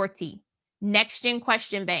priority. Next gen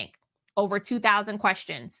question bank, over 2,000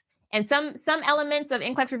 questions. And some elements of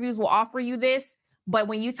NCLEX reviews will offer you this, but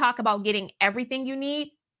when you talk about getting everything you need,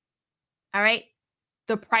 all right,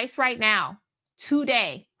 the price right now,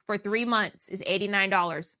 today for 3 months is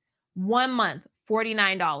 $89. 1 month,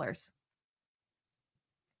 $49.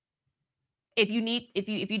 If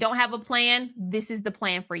you don't have a plan, this is the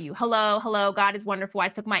plan for you. Hello, God is wonderful. I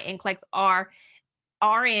took my NCLEX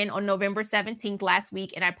RN on November 17th last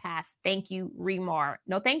week and I passed. Thank you, Remar.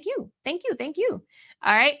 No, thank you. All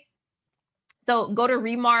right. So go to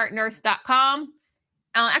remarnurse.com.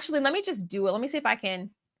 Actually, let me just do it. Let me see if I can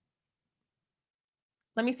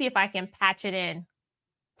patch it in.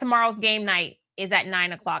 Tomorrow's game night is at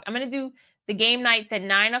 9:00. I'm going to do the game nights at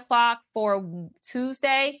 9:00 for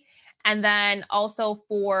Tuesday and then also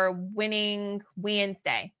for Winning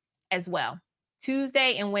Wednesday as well.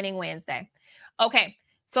 Tuesday and Winning Wednesday. Okay,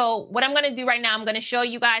 so what I'm going to do right now, I'm going to show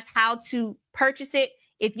you guys how to purchase it.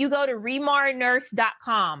 If you go to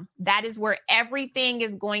remarnurse.com, that is where everything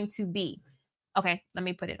is going to be. Okay, let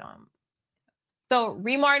me put it on. So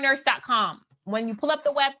remarnurse.com. When you pull up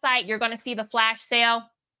the website, you're going to see the flash sale.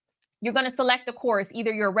 You're going to select the course.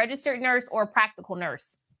 Either you're a registered nurse or a practical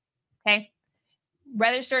nurse. Okay.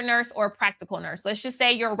 Registered nurse or a practical nurse. Let's just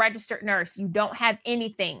say you're a registered nurse. You don't have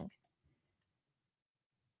anything.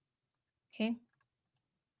 Okay.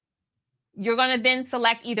 You're going to then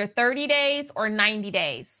select either 30 days or 90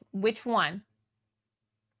 days. Which one?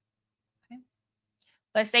 Okay.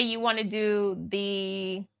 Let's say you want to do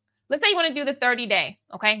the 30 day.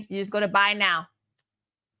 Okay. You just go to buy now.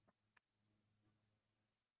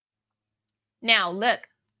 Now look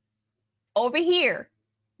over here.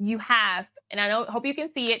 You have, and hope you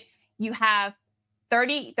can see it. You have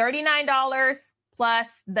 $39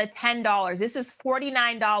 plus the $10. This is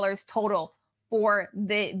 $49 total for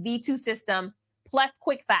the V2 system plus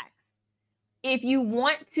quick facts. If you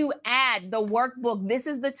want to add the workbook, this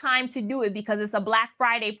is the time to do it because it's a Black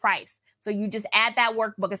Friday price. So you just add that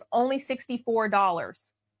workbook. It's only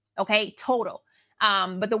 $64. Okay, total.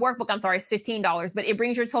 But the workbook, I'm sorry, is $15, but it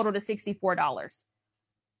brings your total to $64.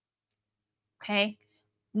 Okay.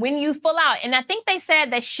 When you fill out, and I think they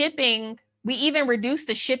said that shipping, we even reduced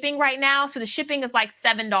the shipping right now. So the shipping is like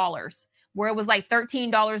 $7, where it was like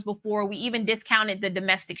 $13 before. We even discounted the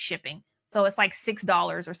domestic shipping. So it's like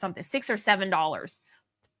 $6 or something, $6 or $7.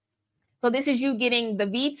 So this is you getting the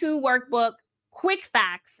V2 workbook, quick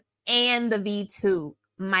facts, and the V2.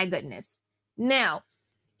 My goodness. Now,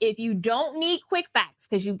 if you don't need quick facts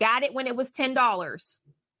because you got it when it was $10,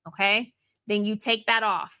 okay, then you take that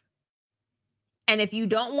off. And if you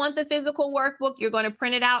don't want the physical workbook, you're going to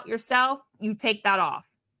print it out yourself, you take that off.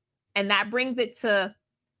 And that brings it to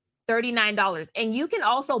 $39. And you can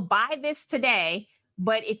also buy this today,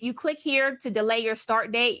 but if you click here to delay your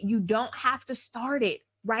start date, you don't have to start it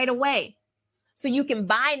right away. So you can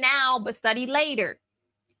buy now, but study later.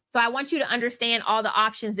 So I want you to understand all the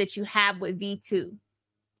options that you have with V2.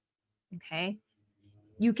 Okay.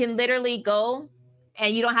 You can literally go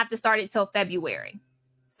and you don't have to start it till February.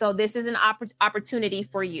 So this is an opportunity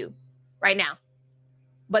for you right now.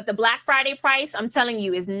 But the Black Friday price, I'm telling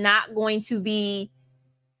you, is not going to be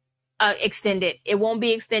extended. It won't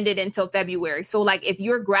be extended until February. So like if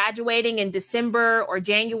you're graduating in December or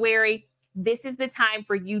January, this is the time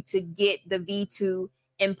for you to get the V2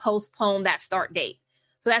 and postpone that start date.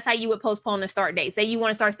 So that's how you would postpone the start date. Say you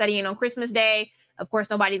want to start studying on Christmas Day. Of course,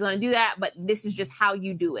 nobody's going to do that, but this is just how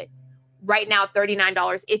you do it. Right now,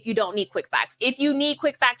 $39 if you don't need quick facts. If you need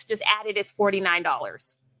quick facts, just add it as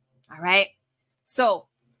 $49. All right. So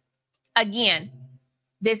again,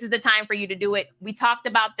 this is the time for you to do it. We talked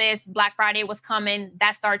about this. Black Friday was coming.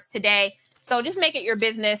 That starts today. So just make it your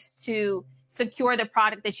business to secure the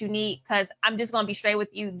product that you need, because I'm just going to be straight with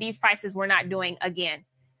you. These prices we're not doing again.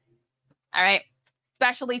 All right.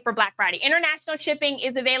 Especially for Black Friday. International shipping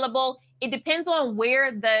is available. It depends on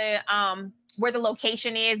where the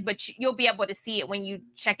location is, but you'll be able to see it when you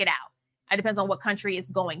check it out. It depends on what country it's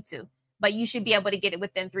going to, but you should be able to get it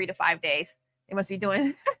within 3 to 5 days. They must be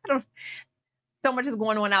doing so much is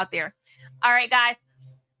going on out there. All right, guys.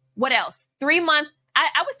 What else? 3 months.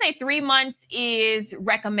 I would say 3 months is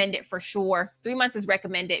recommended for sure. 3 months is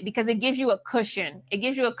recommended because it gives you a cushion. It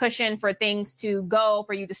gives you a cushion for things to go,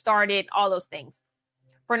 for you to start it, all those things.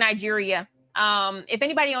 For Nigeria, if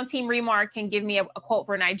anybody on Team Remar can give me a quote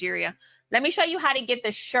for Nigeria. Let me show you how to get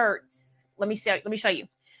the shirts. Let me show you.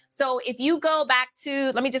 So if you go back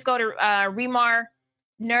to, let me just go to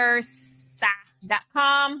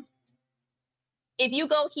remarnurse.com. If you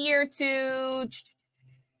go here to,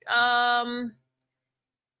 I'm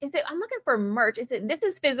looking for merch. This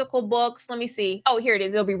is physical books. Let me see. Oh, here it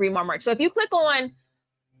is. It'll be Remar merch. So if you click on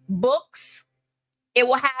books, it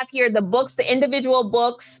will have here the books, the individual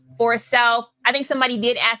books for itself. I think somebody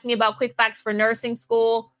did ask me about quick facts for nursing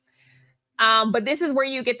school. But this is where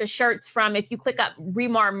you get the shirts from. If you click up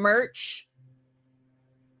Remar merch.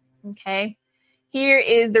 Okay. Here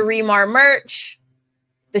is the Remar merch,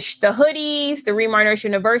 the hoodies, the Remar Nurse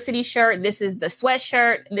University shirt. This is the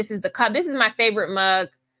sweatshirt. This is the cup. This is my favorite mug,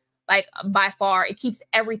 like by far. It keeps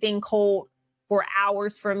everything cold for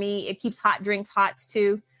hours for me. It keeps hot drinks hot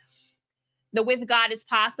too. The With God is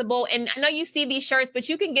Possible. And I know you see these shirts, but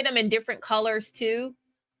you can get them in different colors too.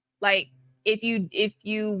 Like if you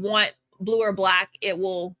want blue or black, it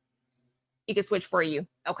can switch for you.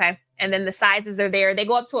 Okay. And then the sizes are there. They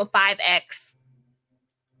go up to a 5X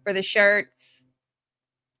for the shirts.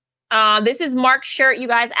 This is Mark's shirt you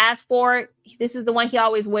guys asked for. This is the one he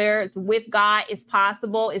always wears. With God is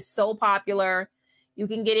Possible. It's so popular. You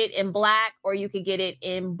can get it in black or you can get it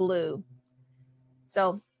in blue.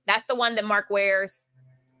 So that's the one that Mark wears.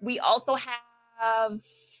 We also have,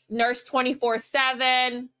 Nurse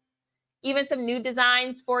 24/7, even some new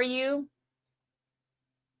designs for you.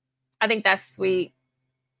 I think that's sweet.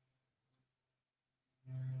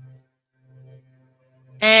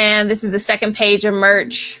 And this is the second page of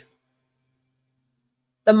merch.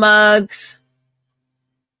 The mugs.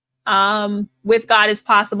 With God is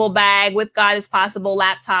Possible bag, With God is Possible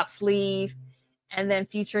laptop sleeve, and then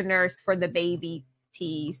Future Nurse for the baby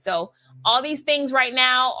tee. So all these things right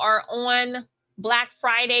now are on Black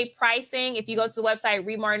Friday pricing. If you go to the website,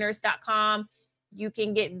 remarnurse.com, you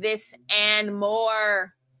can get this and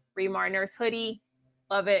more. Remar Nurse hoodie.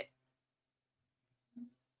 Love it.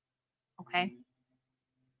 Okay.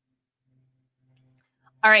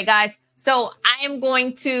 All right, guys. So I'm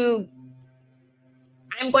going to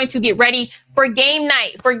get ready for game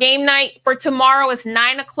night. For tomorrow is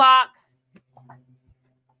 9 o'clock.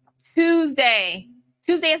 Tuesday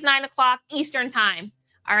is 9 o'clock Eastern time.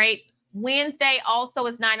 All right. Wednesday also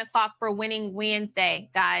is 9 o'clock for Winning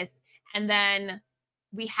Wednesday, guys. And then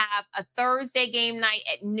we have a Thursday game night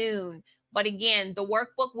at noon. But again, the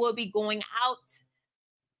workbook will be going out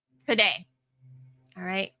today. All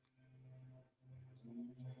right.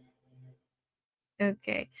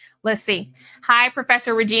 Okay, let's see. Hi,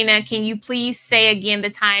 Professor Regina. Can you please say again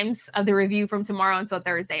the times of the review from tomorrow until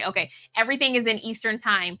Thursday? Okay, everything is in Eastern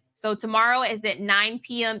time. So tomorrow is at 9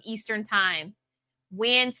 p.m. Eastern time.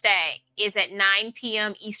 Wednesday is at 9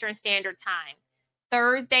 p.m. Eastern Standard Time.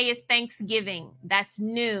 Thursday is Thanksgiving. That's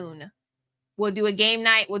noon. We'll do a game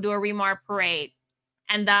night. We'll do a Remar parade.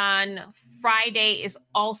 And then Friday is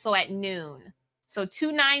also at noon. So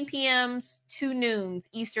 2 9 p.m.s, 2 noons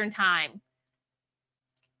Eastern time.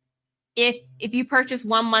 If you purchase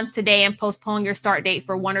 1 month today and postpone your start date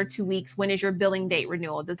for 1 or 2 weeks, when is your billing date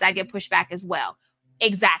renewal? Does that get pushed back as well?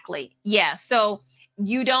 Exactly. Yeah. So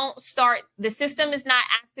you don't start, the system is not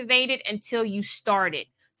activated until you start it.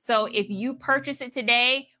 So if you purchase it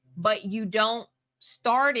today, but you don't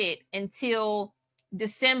start it until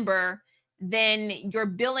December, then your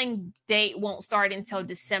billing date won't start until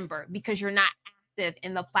December because you're not active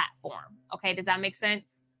in the platform. Okay. Does that make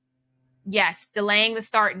sense? Yes. Delaying the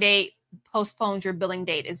start date postpones your billing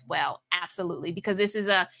date as well. Absolutely. Because this is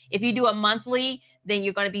if you do a monthly, then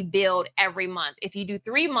you're going to be billed every month. If you do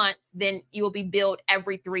 3 months, then you will be billed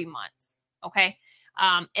every 3 months. Okay.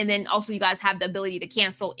 And then also you guys have the ability to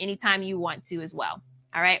cancel anytime you want to as well.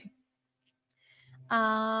 All right.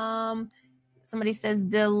 Somebody says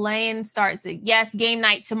delaying starts. Yes. Game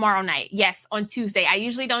night tomorrow night. Yes. On Tuesday. I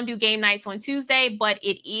usually don't do game nights on Tuesday, but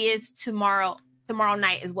it is tomorrow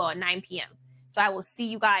night as well at 9 p.m. So I will see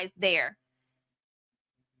you guys there.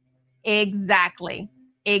 Exactly.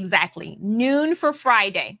 Noon for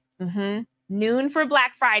Friday. Noon for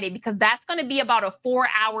Black Friday, because that's going to be about a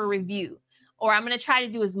 4-hour review. Or I'm going to try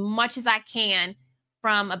to do as much as I can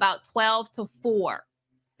from about 12 to 4.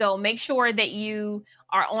 So make sure that you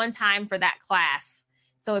are on time for that class.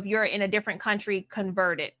 So if you're in a different country,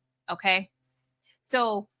 convert it. Okay.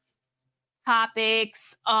 So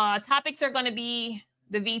topics are going to be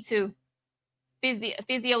the V2,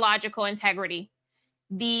 physiological integrity.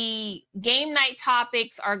 The game night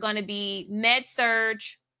topics are going to be med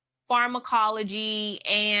surge, pharmacology,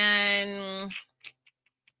 and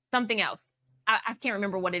something else. I can't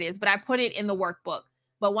remember what it is, but I put it in the workbook.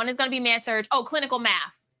 But one is going to be med surge. Oh, clinical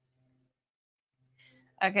math.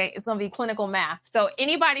 Okay, it's going to be clinical math. So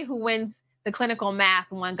anybody who wins the clinical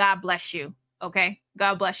math one, God bless you. Okay,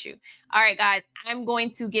 God bless you. All right, guys, I'm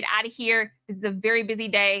going to get out of here. This is a very busy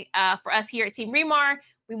day for us here at Team Remar.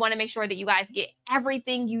 We want to make sure that you guys get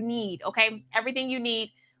everything you need, okay? Everything you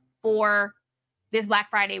need for this Black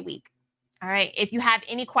Friday week. All right, if you have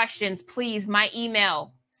any questions, please, my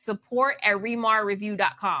email,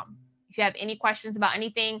 support@remarreview.com. If you have any questions about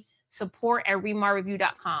anything,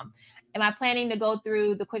 support@remarreview.com. Am I planning to go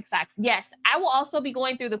through the quick facts? Yes, I will also be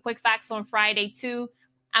going through the quick facts on Friday too.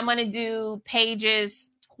 I'm going to do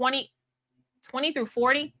pages 20 through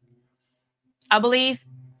 40, I believe.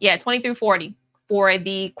 Yeah, 20 through 40 for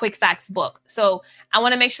the quick facts book. So I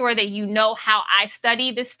want to make sure that you know how I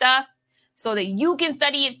study this stuff so that you can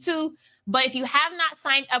study it too. But if you have not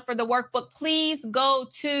signed up for the workbook, please go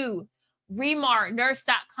to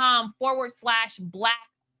remarnurse.com/Black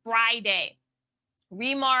Friday.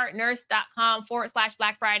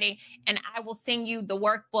 remarnurse.com/Black Friday, and I will send you the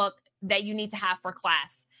workbook that you need to have for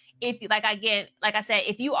class. If like I said,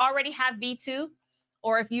 if you already have V2,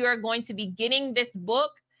 or if you are going to be getting this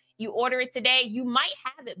book, you order it today, you might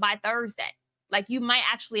have it by Thursday. Like you might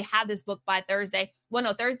actually have this book by Thursday. Well,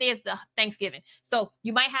 no, Thursday is the Thanksgiving. So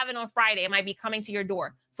you might have it on Friday. It might be coming to your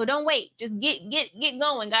door. So don't wait. Just get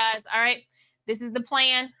going, guys. All right. This is the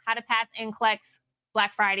plan, how to pass NCLEX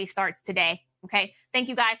Black Friday starts today. Okay. Thank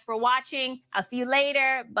you guys for watching. I'll see you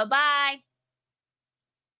later. Bye-bye.